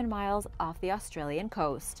 37 miles off the Australian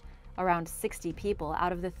coast. Around 60 people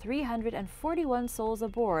out of the 341 souls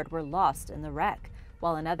aboard were lost in the wreck,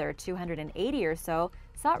 while another 280 or so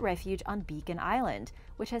sought refuge on Beacon Island,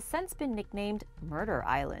 which has since been nicknamed Murder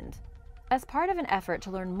Island. As part of an effort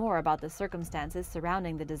to learn more about the circumstances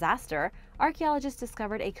surrounding the disaster, archaeologists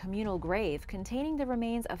discovered a communal grave containing the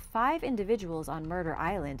remains of 5 individuals on Murder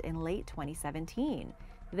Island in late 2017.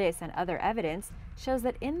 This and other evidence shows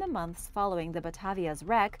that in the months following the Batavia's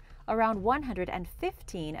wreck, around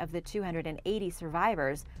 115 of the 280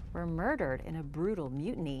 survivors were murdered in a brutal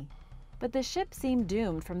mutiny. But the ship seemed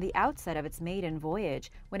doomed from the outset of its maiden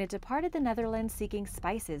voyage when it departed the Netherlands seeking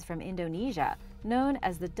spices from Indonesia, known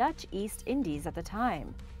as the Dutch East Indies at the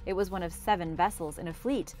time. It was one of 7 vessels in a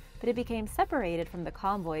fleet, but it became separated from the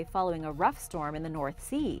convoy following a rough storm in the North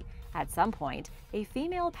Sea. At some point, a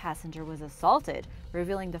female passenger was assaulted,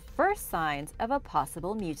 revealing the first signs of a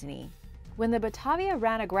possible mutiny. When the Batavia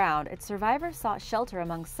ran aground, its survivors sought shelter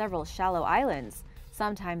among several shallow islands.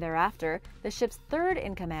 Sometime thereafter, the ship's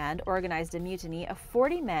third-in-command organized a mutiny of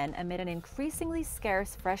 40 men amid an increasingly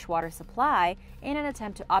scarce freshwater supply in an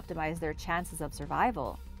attempt to optimize their chances of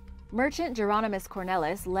survival. Merchant Geronimus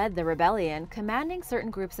Cornelis led the rebellion, commanding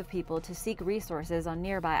certain groups of people to seek resources on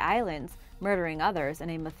nearby islands, murdering others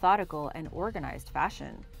in a methodical and organized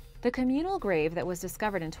fashion. The communal grave that was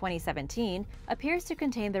discovered in 2017 appears to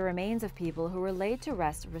contain the remains of people who were laid to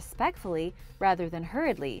rest respectfully rather than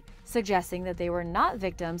hurriedly, suggesting that they were not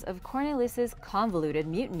victims of Cornelis's convoluted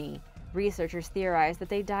mutiny. Researchers theorize that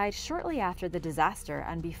they died shortly after the disaster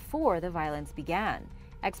and before the violence began.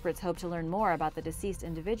 Experts hope to learn more about the deceased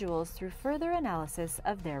individuals through further analysis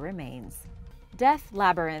of their remains. Death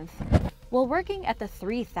Labyrinth. While working at the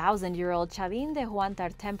 3,000-year-old Chavin de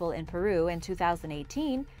Huántar Temple in Peru in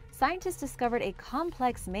 2018, scientists discovered a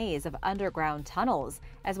complex maze of underground tunnels,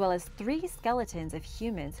 as well as 3 skeletons of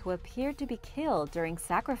humans who appeared to be killed during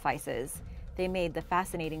sacrifices. They made the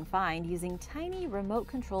fascinating find using tiny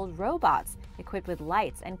remote-controlled robots equipped with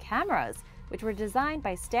lights and cameras, which were designed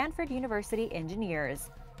by Stanford University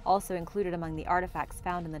engineers. Also included among the artifacts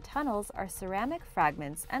found in the tunnels are ceramic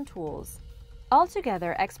fragments and tools.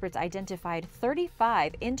 Altogether, experts identified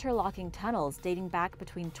 35 interlocking tunnels dating back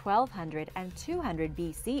between 1200 and 200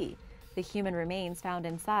 BC. The human remains found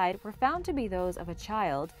inside were found to be those of a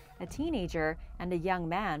child, a teenager, and a young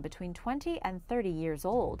man between 20 and 30 years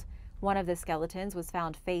old. One of the skeletons was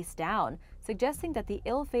found face down, suggesting that the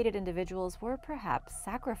ill-fated individuals were perhaps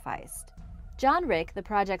sacrificed. John Rick, the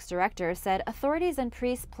project's director, said authorities and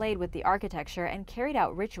priests played with the architecture and carried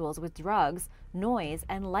out rituals with drugs, noise,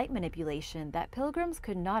 and light manipulation that pilgrims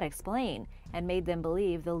could not explain, and made them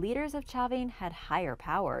believe the leaders of Chavin had higher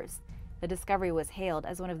powers. The discovery was hailed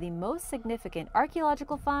as one of the most significant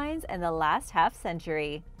archaeological finds in the last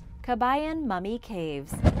half-century. Kabayan Mummy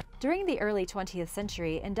Caves. During the early 20th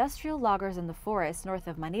century, industrial loggers in the forest north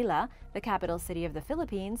of Manila, the capital city of the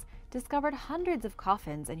Philippines, discovered hundreds of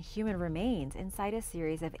coffins and human remains inside a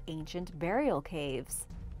series of ancient burial caves.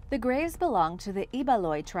 The graves belong to the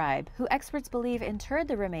Ibaloy tribe, who experts believe interred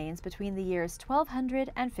the remains between the years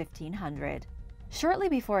 1200 and 1500. Shortly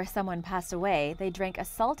before someone passed away, they drank a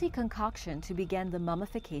salty concoction to begin the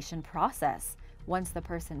mummification process. Once the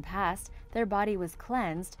person passed, their body was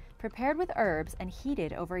cleansed, prepared with herbs, and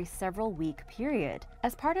heated over a several-week period.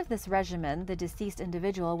 As part of this regimen, the deceased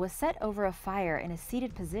individual was set over a fire in a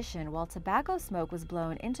seated position while tobacco smoke was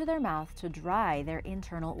blown into their mouth to dry their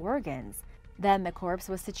internal organs. Then the corpse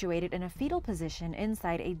was situated in a fetal position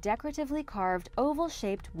inside a decoratively carved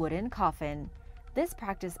oval-shaped wooden coffin. This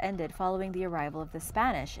practice ended following the arrival of the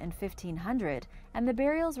Spanish in 1500, and the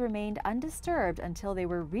burials remained undisturbed until they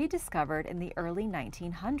were rediscovered in the early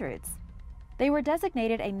 1900s. They were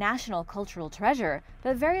designated a national cultural treasure,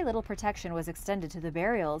 but very little protection was extended to the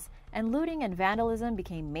burials, and looting and vandalism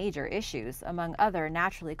became major issues, among other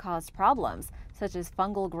naturally caused problems, such as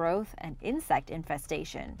fungal growth and insect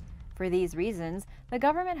infestation. For these reasons, the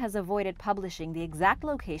government has avoided publishing the exact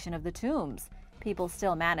location of the tombs. People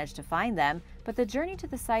still manage to find them, but the journey to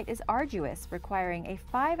the site is arduous, requiring a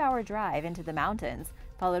 5-hour drive into the mountains,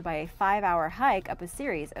 followed by a 5-hour hike up a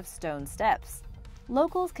series of stone steps.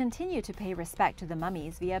 Locals continue to pay respect to the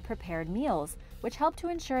mummies via prepared meals, which help to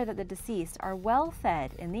ensure that the deceased are well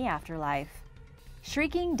fed in the afterlife.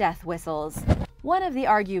 Shrieking death whistles. One of the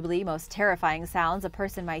arguably most terrifying sounds a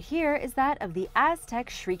person might hear is that of the Aztec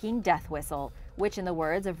shrieking death whistle, which, in the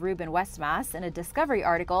words of Ruben Westmass in a Discovery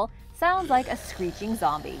article, sounds like a screeching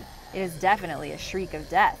zombie. It is definitely a shriek of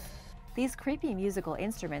death. These creepy musical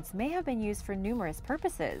instruments may have been used for numerous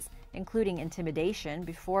purposes, including intimidation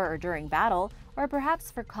before or during battle, or perhaps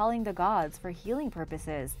for calling the gods for healing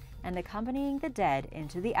purposes and accompanying the dead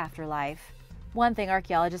into the afterlife. One thing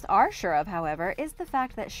archaeologists are sure of, however, is the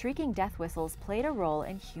fact that shrieking death whistles played a role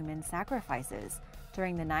in human sacrifices.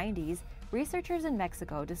 During the 90s, researchers in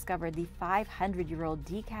Mexico discovered the 500-year-old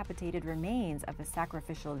decapitated remains of a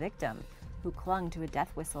sacrificial victim who clung to a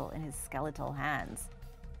death whistle in his skeletal hands.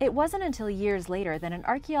 It wasn't until years later that an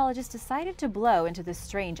archaeologist decided to blow into the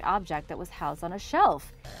strange object that was housed on a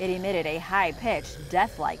shelf. It emitted a high-pitched,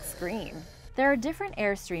 death-like scream. There are different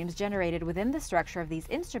air streams generated within the structure of these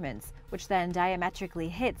instruments, which then diametrically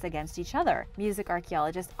hits against each other, music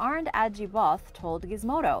archaeologist Arnd Adjiboth told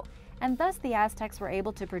Gizmodo, and thus the Aztecs were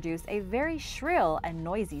able to produce a very shrill and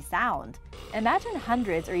noisy sound. Imagine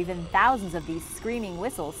hundreds or even thousands of these screaming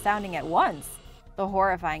whistles sounding at once. The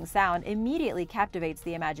horrifying sound immediately captivates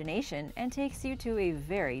the imagination and takes you to a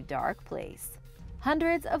very dark place.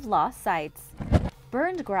 Hundreds of lost sites.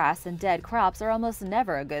 Burned grass and dead crops are almost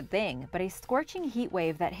never a good thing, but a scorching heat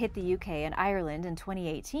wave that hit the UK and Ireland in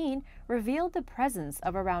 2018 revealed the presence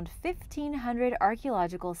of around 1,500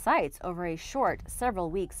 archaeological sites over a short,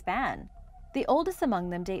 several-week span. The oldest among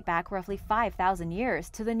them date back roughly 5,000 years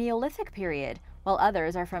to the Neolithic period, while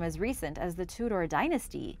others are from as recent as the Tudor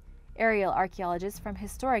dynasty. Aerial archaeologists from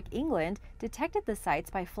historic England detected the sites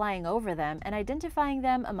by flying over them and identifying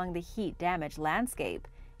them among the heat-damaged landscape.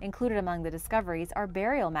 Included among the discoveries are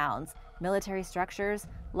burial mounds, military structures,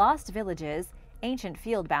 lost villages, ancient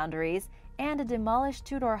field boundaries, and a demolished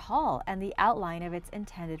Tudor hall and the outline of its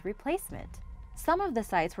intended replacement. Some of the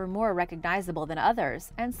sites were more recognizable than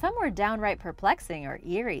others, and some were downright perplexing or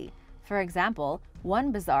eerie. For example,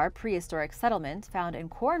 one bizarre prehistoric settlement found in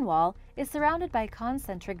Cornwall is surrounded by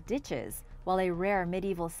concentric ditches, while a rare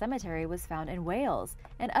medieval cemetery was found in Wales,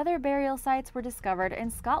 and other burial sites were discovered in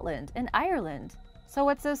Scotland and Ireland. So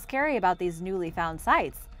what's so scary about these newly found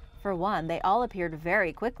sites? For one, they all appeared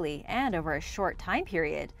very quickly and over a short time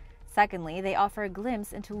period. Secondly, they offer a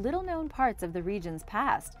glimpse into little-known parts of the region's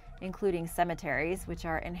past, including cemeteries, which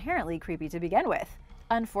are inherently creepy to begin with.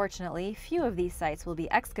 Unfortunately, few of these sites will be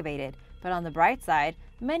excavated, but on the bright side,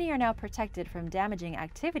 many are now protected from damaging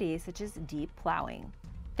activities such as deep plowing.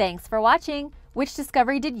 Thanks for watching! Which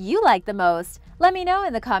discovery did you like the most? Let me know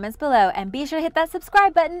in the comments below, and be sure to hit that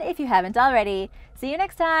subscribe button if you haven't already. See you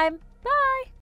next time! Bye!